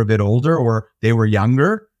kids were a bit older or they were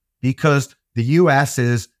younger, because the US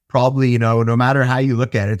is probably, no matter how you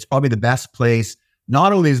look at it, it's probably the best place.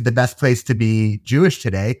 Not only is it the best place to be Jewish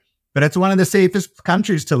today, but it's one of the safest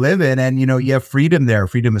countries to live in. And, you have freedom there,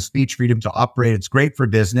 freedom of speech, freedom to operate. It's great for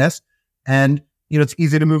business. And, it's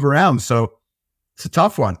easy to move around. So it's a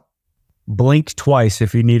tough one. Blink twice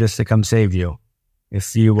if you need us to come save you.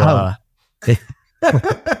 If you, we're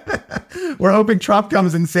hoping Trump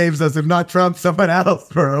comes and saves us. If not Trump, someone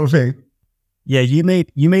else, we're hoping. Yeah, you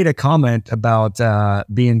made a comment about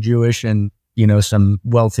being Jewish and, some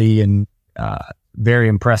wealthy and very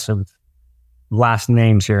impressive last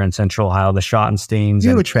names here in Central Ohio, the Schottensteins.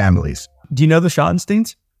 Jewish families. Do you know the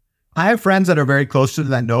Schottensteins? I have friends that are very close to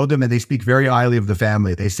them that know them, and they speak very highly of the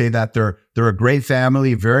family. They say that they're a great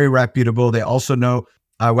family, very reputable. They also know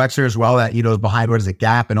Wexler as well, that, is behind, what is it,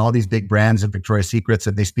 Gap and all these big brands and Victoria's Secrets,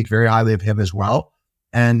 and they speak very highly of him as well.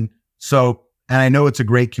 And I know it's a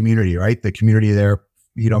great community, right? The community there,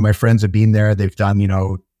 my friends have been there. They've done,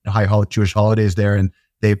 Jewish holidays there, and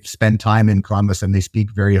they've spent time in Columbus, and they speak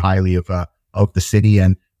very highly of the city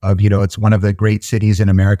and of, it's one of the great cities in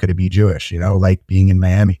America to be Jewish, like being in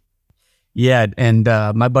Miami. Yeah, and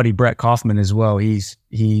my buddy Brett Kaufman as well. He's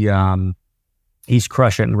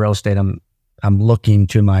crushing it in real estate. I'm looking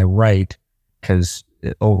to my right because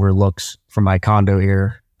it overlooks from my condo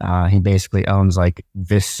here. He basically owns like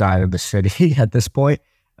this side of the city at this point.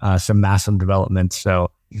 Some massive developments.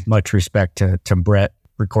 So much respect to Brett.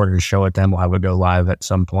 Recorded a show with them. We'll have it go live at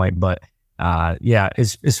some point. But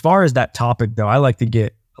as far as that topic though, I like to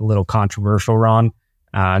get a little controversial, Ron,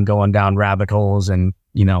 going down rabbit holes and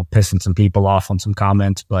pissing some people off on some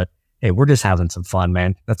comments, but hey, we're just having some fun,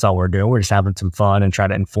 man. That's all we're doing. We're just having some fun and try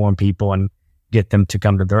to inform people and get them to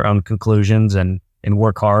come to their own conclusions and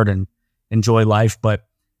work hard and enjoy life. But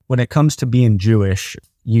when it comes to being Jewish,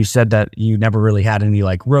 you said that you never really had any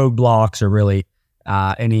like roadblocks or really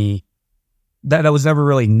any, that was never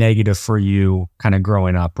really negative for you kind of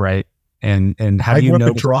growing up, right? And how do you know?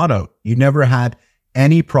 In Toronto, you never had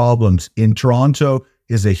any problems. In Toronto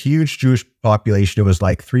is a huge Jewish population. It was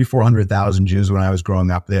like 400,000 Jews when I was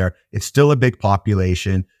growing up there. It's still a big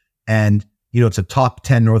population. And, it's a top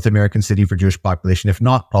 10 North American city for Jewish population, if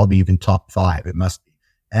not probably even top 5, it must be.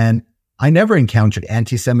 And I never encountered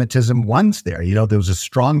anti-Semitism once there. There was a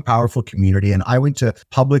strong, powerful community. And I went to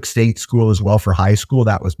public state school as well for high school.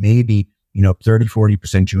 That was maybe,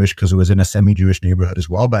 30-40% Jewish because it was in a semi-Jewish neighborhood as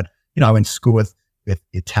well. But, I went to school with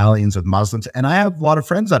Italians, with Muslims, and I have a lot of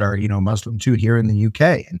friends that are, Muslim too here in the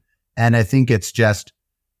UK. And I think it's just,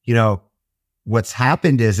 what's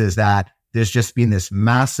happened is that there's just been this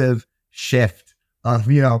massive shift of,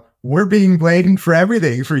 we're being blamed for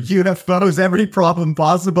everything, for UFOs, every problem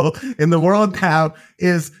possible in the world now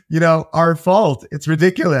is, our fault. It's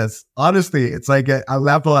ridiculous. Honestly, it's like a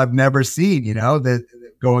level I've never seen, that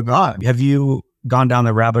going on. Have you gone down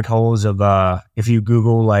the rabbit holes of, if you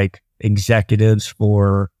Google like executives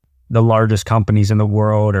for the largest companies in the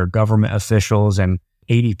world or government officials, and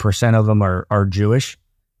 80% of them are Jewish?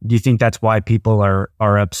 Do you think that's why people are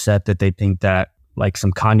upset, that they think that like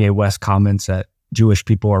some Kanye West comments that Jewish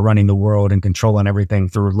people are running the world and controlling everything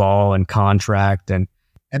through law and contract? And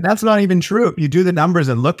that's not even true. If you do the numbers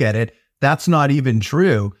and look at it, that's not even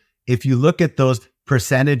true. If you look at those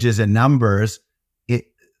percentages and numbers,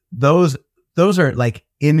 those are like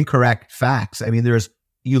incorrect facts. I mean,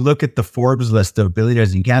 you look at the Forbes list of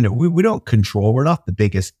billionaires in Canada, we don't control, we're not the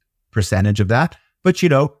biggest percentage of that. But,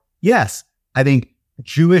 yes, I think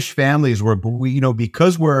Jewish families were,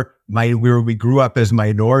 because we grew up as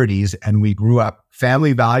minorities and we grew up,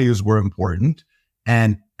 family values were important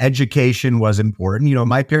and education was important.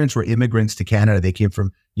 My parents were immigrants to Canada. They came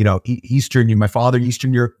from, my father,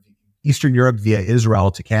 Eastern Europe via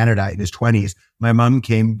Israel to Canada in his 20s. My mom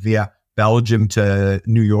came via Belgium to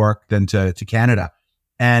New York, then to Canada.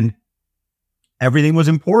 And everything was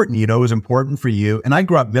important, it was important for you. And I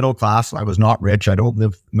grew up middle class. I was not rich.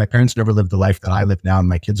 My parents never lived the life that I live now and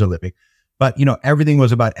my kids are living. But, everything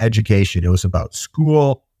was about education. It was about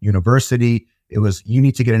school, university. It was, you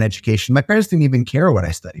need to get an education. My parents didn't even care what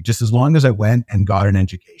I studied, just as long as I went and got an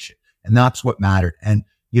education. And that's what mattered. And,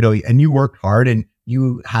 and you worked hard and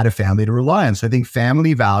you had a family to rely on. So I think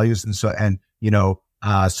family values and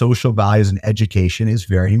social values and education is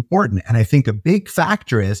very important. And I think a big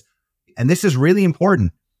factor is, and this is really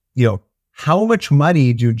important, how much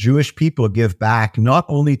money do Jewish people give back, not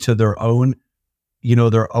only to their own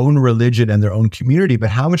religion and their own community, but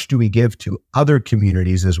how much do we give to other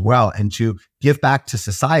communities as well? And to give back to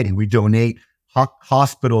society, we donate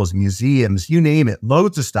hospitals, museums, you name it,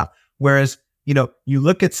 loads of stuff. Whereas, you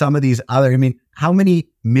look at some of these other, I mean, how many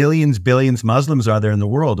millions, billions Muslims are there in the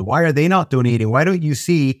world? Why are they not donating? Why don't you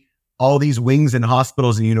see all these wings in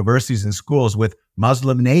hospitals and universities and schools with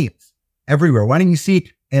Muslim names everywhere? Why don't you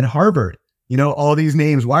see in Harvard, all these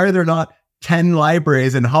names? Why are there not 10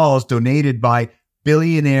 libraries and halls donated by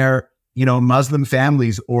billionaire, Muslim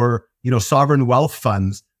families or, sovereign wealth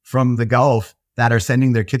funds from the Gulf that are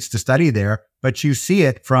sending their kids to study there? But you see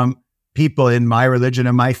it from people in my religion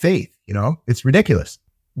and my faith, it's ridiculous.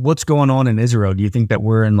 What's going on in Israel? Do you think that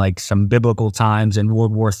we're in like some biblical times and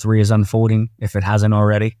World War III is unfolding if it hasn't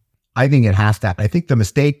already? I think it has to. I think the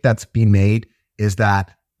mistake that's been made is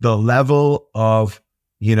that the level of,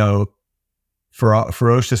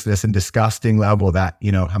 ferociousness and disgusting level that,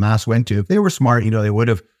 Hamas went to, if they were smart, they would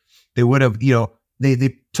have,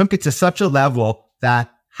 they took it to such a level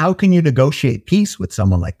that how can you negotiate peace with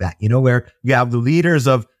someone like that? Where you have the leaders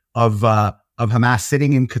of Hamas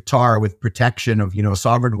sitting in Qatar with protection of, a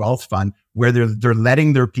sovereign wealth fund where they're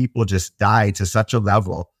letting their people just die to such a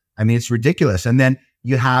level. I mean, it's ridiculous. And then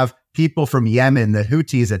you have people from Yemen, the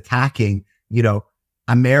Houthis attacking,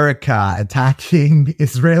 America, attacking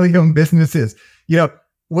Israeli-owned businesses.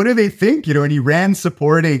 What do they think? And Iran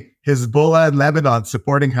supporting Hezbollah in Lebanon,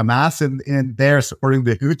 supporting Hamas and they're supporting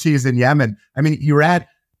the Houthis in Yemen. I mean,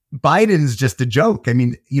 Biden's just a joke. I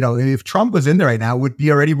mean, if Trump was in there right now, it would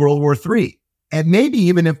be already World War III. And maybe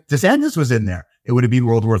even if DeSantis was in there, it would have been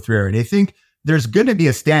World War III already. I think there's going to be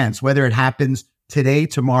a stance, whether it happens today,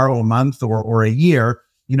 tomorrow, a month, or a year.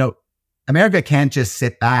 America can't just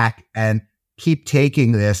sit back and keep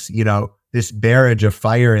taking this, this barrage of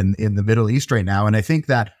fire in the Middle East right now. And I think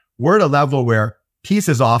that we're at a level where peace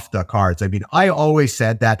is off the cards. I mean, I always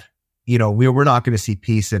said that, we're not going to see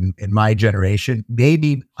peace in my generation.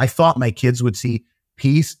 Maybe I thought my kids would see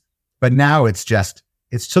peace, but now it's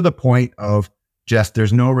to the point of just,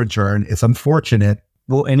 there's no return. It's unfortunate.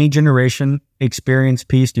 Will any generation experience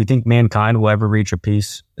peace? Do you think mankind will ever reach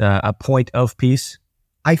a point of peace?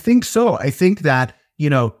 I think so. I think that,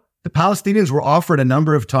 the Palestinians were offered a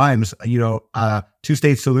number of times, a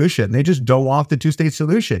two-state solution. They just don't want the two-state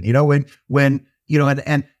solution. And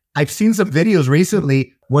I've seen some videos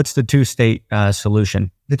recently. What's the two-state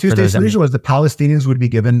solution? The two-state solution was the Palestinians would be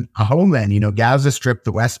given a homeland. Gaza Strip,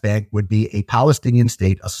 the West Bank would be a Palestinian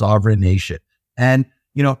state, a sovereign nation. And,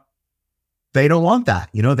 they don't want that.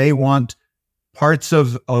 They want parts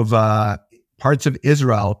of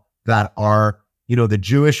Israel that are, the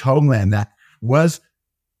Jewish homeland that was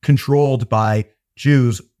controlled by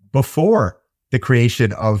Jews before the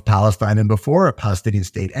creation of Palestine and before a Palestinian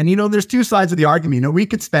state. And, there's two sides of the argument. We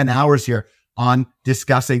could spend hours here on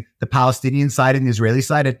discussing the Palestinian side and the Israeli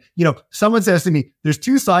side. And, someone says to me, there's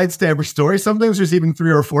two sides to every story. Sometimes there's even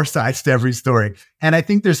 3 or 4 sides to every story. And I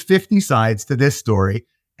think there's 50 sides to this story.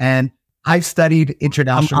 And I've studied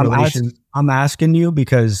international relations. I'm asking you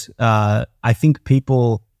because I think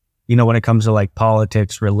people, when it comes to like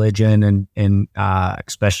politics, religion, and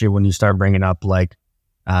especially when you start bringing up like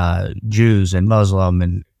Jews and Muslim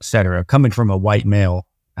and et cetera, coming from a white male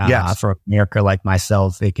from America like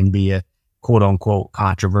myself, it can be a quote unquote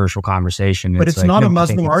controversial conversation. But it's not a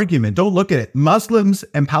Muslim argument. Don't look at it. Muslims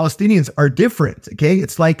and Palestinians are different. Okay.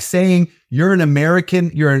 It's like saying you're an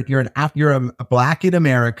American, you're a black in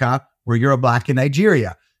America or you're a black in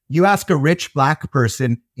Nigeria. You ask a rich black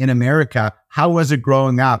person in America, how was it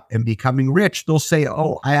growing up and becoming rich? They'll say,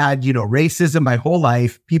 oh, I had, racism my whole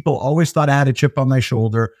life. People always thought I had a chip on my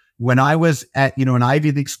shoulder. When I was at, an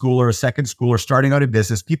Ivy League school or a second school or starting out in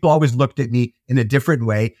business, people always looked at me in a different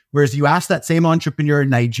way. Whereas you ask that same entrepreneur in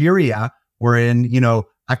Nigeria or in,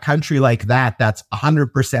 a country like that, that's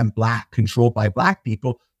 100% black, controlled by black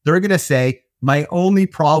people, they're going to say, my only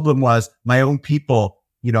problem was my own people,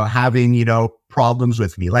 having, problems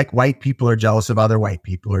with me. Like white people are jealous of other white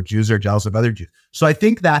people or Jews are jealous of other Jews. So I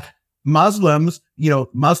think that Muslims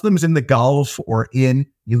in the Gulf or in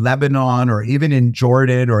Lebanon or even in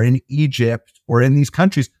Jordan or in Egypt or in these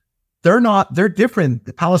countries, they're different.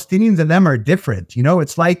 The Palestinians and them are different.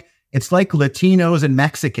 It's like Latinos and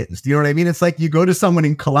Mexicans. Do you know what I mean? It's like you go to someone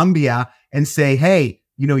in Colombia and say, hey,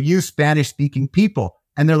 you Spanish speaking people.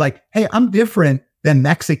 And they're like, hey, I'm different than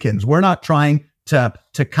Mexicans. We're not trying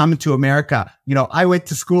to come to America. I went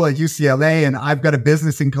to school at UCLA and I've got a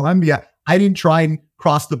business in Colombia. I didn't try and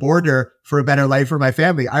cross the border for a better life for my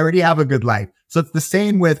family. I already have a good life. So it's the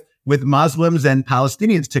same with Muslims and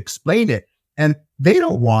Palestinians to explain it. And they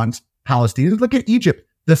don't want Palestinians. Look at Egypt.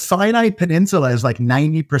 The Sinai Peninsula is like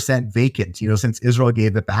 90% vacant, since Israel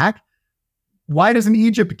gave it back. Why doesn't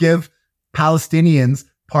Egypt give Palestinians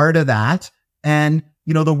part of that? And,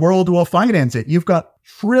 the world will finance it. You've got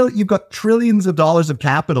trillions of dollars of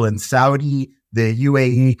capital in Saudi, the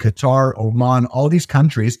UAE, Qatar, Oman, all these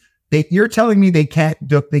countries. You're telling me they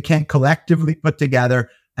can't collectively put together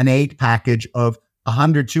an aid package of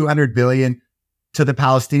 100, 200 billion to the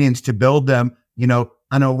Palestinians to build them,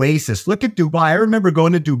 an oasis. Look at Dubai. I remember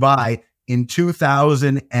going to Dubai in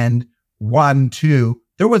 2001, 2.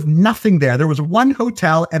 There was nothing there. There was one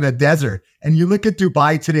hotel and a desert. And you look at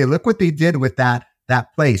Dubai today, look what they did with that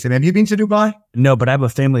place. And have you been to Dubai? No, but I have a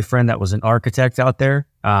family friend that was an architect out there.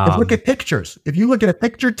 Look at pictures. If you look at a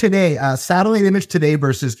picture today, a satellite image today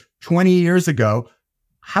versus 20 years ago,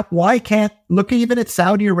 why can't, look even at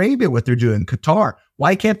Saudi Arabia, what they're doing, Qatar.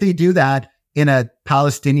 Why can't they do that in a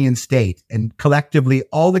Palestinian state? And collectively,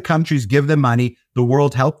 all the countries give them money, the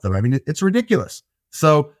world help them. I mean, it's ridiculous.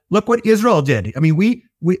 So look what Israel did. I mean,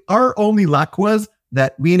 our only luck was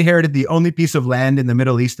that we inherited the only piece of land in the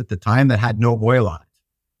Middle East at the time that had no oil on it,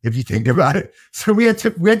 if you think about it. So we had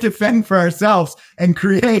to fend for ourselves and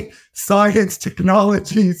create science,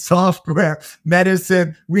 technology, software,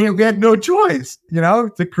 medicine. We had no choice,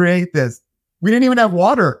 to create this. We didn't even have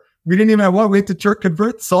water. We had to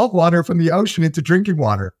convert salt water from the ocean into drinking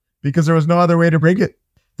water because there was no other way to bring it.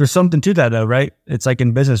 There's something to that though, right? It's like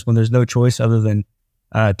in business when there's no choice other than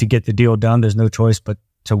to get the deal done. There's no choice but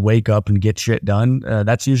to wake up and get shit done.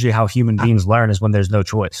 That's usually how human beings learn, is when there's no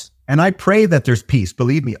choice. And I pray that there's peace.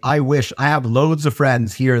 Believe me, I have loads of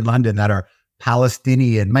friends here in London that are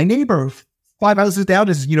Palestinian. My neighbor 5 houses down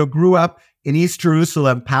grew up in East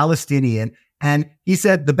Jerusalem, Palestinian. And he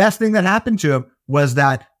said the best thing that happened to him was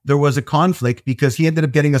that there was a conflict because he ended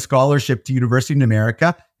up getting a scholarship to university in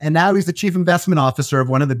America. And now he's the chief investment officer of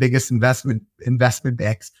one of the biggest investment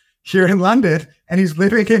banks here in London. And he's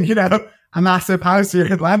living in, a massive house here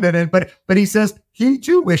in London. But he says he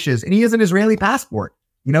too wishes, and he has an Israeli passport.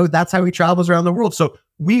 That's how he travels around the world. So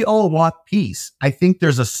we all want peace. I think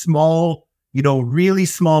there's a small, really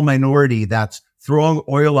small minority that's throwing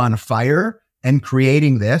oil on fire and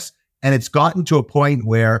creating this. And it's gotten to a point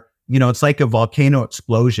where, it's like a volcano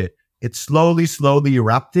explosion. It's slowly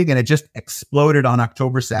erupting, and it just exploded on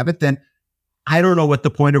October 7th. And I don't know what the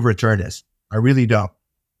point of return is. I really don't.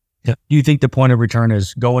 Yeah. Do you think the point of return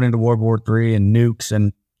is going into World War III and nukes?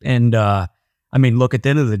 And I mean, look, at the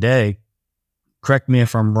end of the day, correct me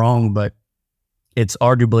if I'm wrong, but it's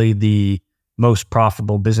arguably the most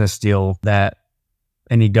profitable business deal that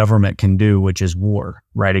any government can do, which is war,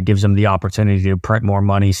 right? It gives them the opportunity to print more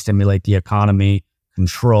money, stimulate the economy,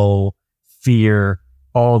 control, fear,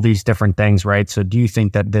 all these different things, right? So do you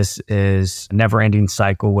think that this is a never-ending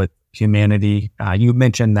cycle with humanity? You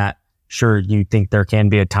mentioned that, sure, you think there can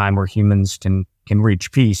be a time where humans can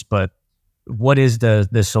reach peace, but what is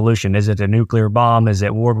the solution? Is it a nuclear bomb? Is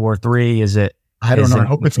it World War III? I don't know. I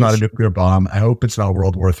hope it's not a nuclear bomb. I hope it's not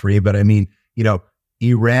World War III. But I mean,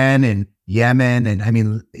 Iran and Yemen, and I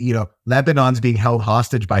mean, Lebanon's being held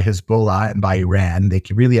hostage by Hezbollah and by Iran. They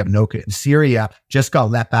can really have Syria just got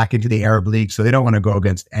let back into the Arab League, so they don't want to go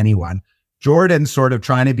against anyone. Jordan's sort of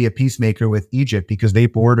trying to be a peacemaker with Egypt because they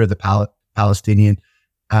border the Palestinian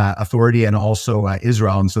Authority and also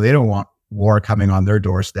Israel, and so they don't want war coming on their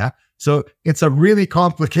doorstep. So it's a really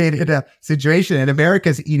complicated situation, and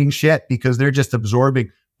America's eating shit because they're just absorbing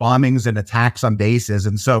bombings and attacks on bases.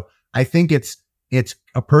 And so I think it's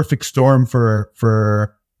a perfect storm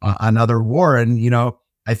for another war. And,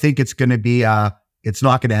 I think it's going to be, it's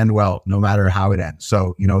not going to end well, no matter how it ends.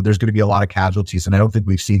 So, there's going to be a lot of casualties, and I don't think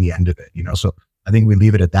we've seen the end of it, so I think we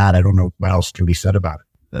leave it at that. I don't know what else can be said about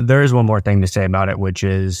it. There is one more thing to say about it, which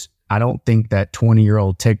is I don't think that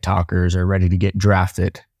 20-year-old TikTokers are ready to get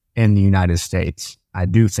drafted in the United States. I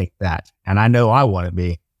do think that, and I know I want to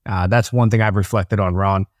be. That's one thing I've reflected on,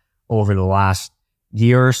 Ron, over the last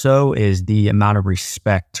year or so, is the amount of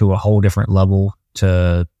respect to a whole different level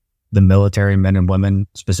to the military men and women,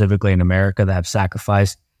 specifically in America, that have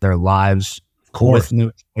sacrificed their lives with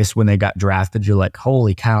no choice when they got drafted. You're like,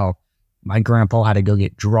 holy cow, my grandpa had to go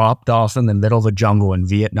get dropped off in the middle of a jungle in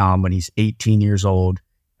Vietnam when he's 18 years old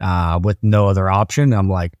with no other option. I'm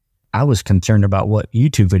like, I was concerned about what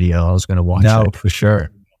YouTube video I was going to watch. No, for sure.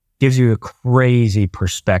 Gives you a crazy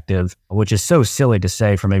perspective, which is so silly to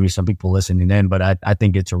say for maybe some people listening in, but I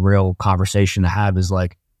think it's a real conversation to have, is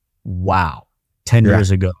like, wow, 10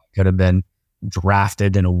 years ago, I could have been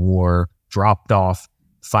drafted in a war, dropped off,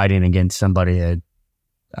 fighting against somebody that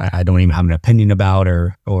I don't even have an opinion about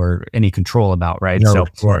or any control about, right? No, so,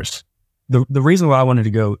 of course. The reason why I wanted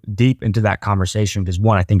to go deep into that conversation is,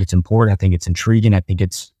 one, I think it's important. I think it's intriguing. I think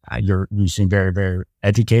it's, you seem very, very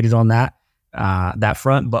educated on that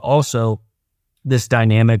front, but also this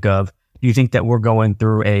dynamic of, do you think that we're going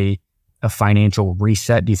through a a financial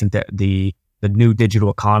reset? Do you think that the new digital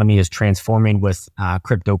economy is transforming with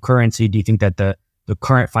cryptocurrency? Do you think that the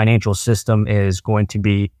current financial system is going to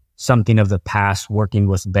be something of the past, working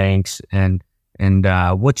with banks? And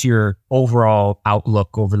what's your overall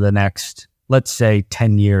outlook over the next, let's say,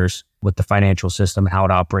 10 years with the financial system, how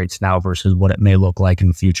it operates now versus what it may look like in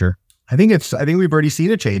the future? I think we've already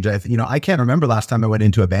seen a change. I can't remember last time I went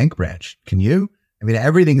into a bank branch. Can you? I mean,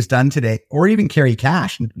 everything's done today, or even carry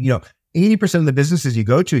cash. 80% of the businesses you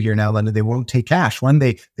go to here now, London, they won't take cash. One,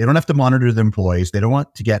 they don't have to monitor the employees. They don't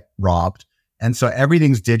want to get robbed. And so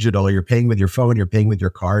everything's digital. You're paying with your phone. You're paying with your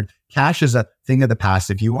card. Cash is a thing of the past.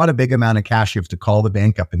 If you want a big amount of cash, you have to call the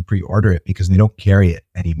bank up and pre-order it because they don't carry it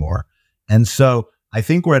anymore. And so I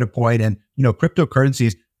think we're at a point, and,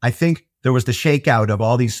 cryptocurrencies, I think there was the shakeout of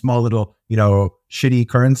all these small little, shitty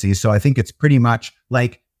currencies. So I think it's pretty much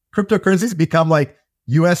like cryptocurrencies become like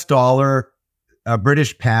US dollar,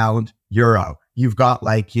 British pound, euro. You've got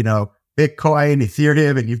Bitcoin,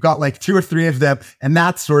 Ethereum, and you've got like 2 or 3 of them. And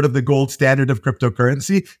that's sort of the gold standard of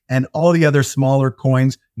cryptocurrency. And all the other smaller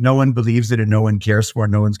coins, no one believes it and no one cares for,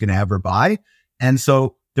 no one's going to ever buy. And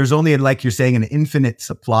so there's only, like you're saying, an infinite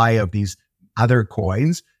supply of these other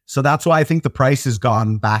coins. So that's why I think the price has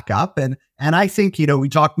gone back up. And I think, we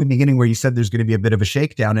talked in the beginning where you said there's going to be a bit of a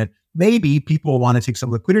shakedown, and maybe people want to take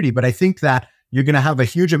some liquidity, but I think that you're going to have a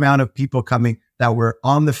huge amount of people coming that were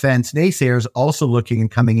on the fence, naysayers, also looking and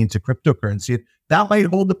coming into cryptocurrency. That might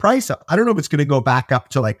hold the price up. I don't know if it's going to go back up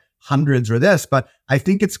to like hundreds or this, but I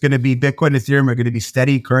think it's going to be Bitcoin, Ethereum are going to be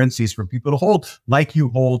steady currencies for people to hold, like you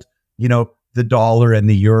hold, the dollar and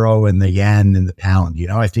the euro and the yen and the pound.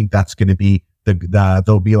 I think that's going to be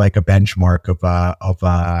there'll be like a benchmark of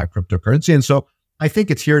cryptocurrency. And so I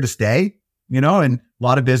think it's here to stay, and a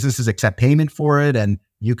lot of businesses accept payment for it, and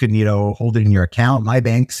you can, hold it in your account. My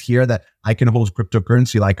bank's here that I can hold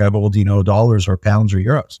cryptocurrency like I hold, dollars or pounds or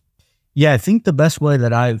euros. Yeah, I think the best way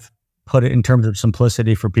that I've put it in terms of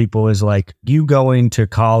simplicity for people is like you going to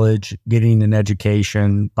college, getting an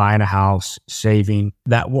education, buying a house, saving,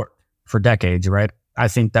 that worked for decades, right? I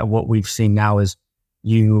think that what we've seen now is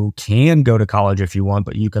you can go to college if you want,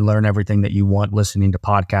 but you can learn everything that you want listening to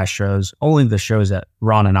podcast shows, only the shows that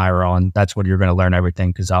Ron and I are on. That's what you're going to learn everything,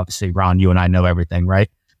 because obviously, Ron, you and I know everything, right?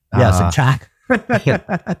 Yes, exactly.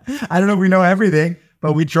 I don't know if we know everything,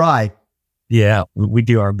 but we try. Yeah, we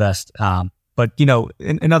do our best. But,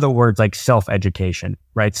 in other words, like self-education,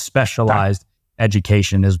 right? Specialized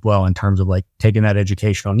education as well, in terms of like taking that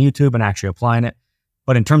education on YouTube and actually applying it.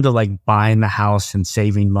 But in terms of like buying the house and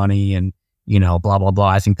saving money and, blah, blah, blah,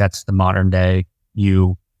 I think that's the modern day,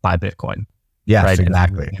 you buy Bitcoin. Yes, right?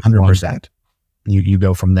 Exactly. 100%. You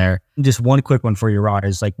go from there. Just one quick one for you, Rod,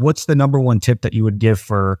 is like, what's the number one tip that you would give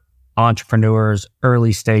for entrepreneurs,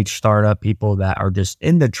 early stage startup people that are just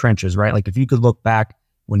in the trenches, right? Like if you could look back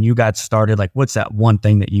when you got started, like what's that one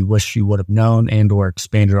thing that you wish you would have known and or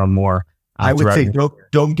expanded on more? I would say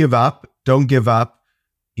don't give up. Don't give up.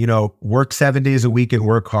 Work 7 days a week and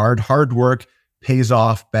work hard. Hard work pays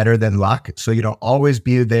off better than luck. So, always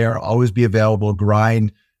be there, always be available,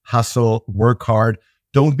 grind, hustle, work hard.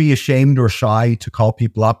 Don't be ashamed or shy to call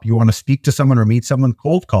people up. You want to speak to someone or meet someone,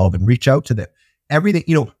 cold call them, reach out to them. Everything,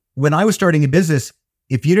 when I was starting a business,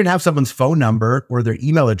 if you didn't have someone's phone number or their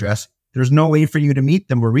email address, there's no way for you to meet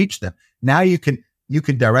them or reach them. Now you can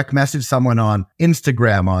direct message someone on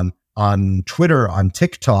Instagram, on Twitter, on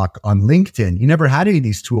TikTok, on LinkedIn. You never had any of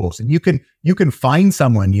these tools, and you can find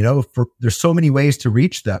someone, there's so many ways to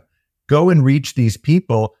reach them. Go and reach these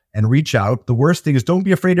people and reach out. The worst thing is don't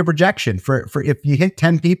be afraid of rejection. For if you hit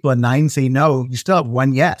 10 people and 9 say no, you still have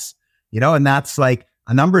 1 yes, and that's like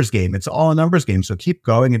a numbers game. It's all a numbers game. So keep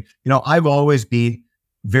going. And, I've always been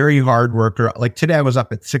very hard worker. Like today I was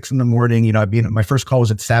up at 6 a.m. My first call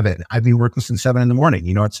was at 7. I've been working since 7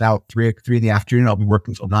 a.m. It's now 3 in the afternoon. I'll be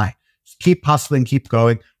working till 9. Just keep hustling, keep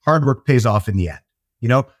going. Hard work pays off in the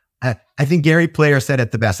end. I think Gary Player said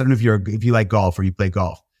it the best. I don't know if you like golf or you play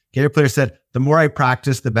golf. Gary Player said, the more I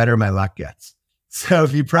practice, the better my luck gets. So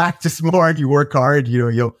if you practice more and you work hard,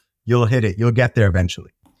 you'll hit it. You'll get there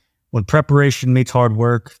eventually. When preparation meets hard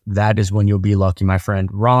work, that is when you'll be lucky, my friend.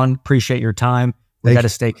 Ron, appreciate your time. We got to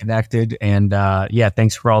stay connected. And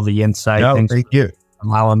thanks for all the insight. Thank you.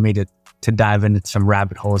 Allowing me to dive into some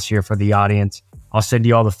rabbit holes here for the audience. I'll send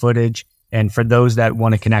you all the footage. And for those that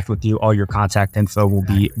want to connect with you, all your contact info will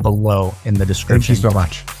be below in the description. Thank you so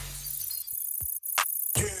much.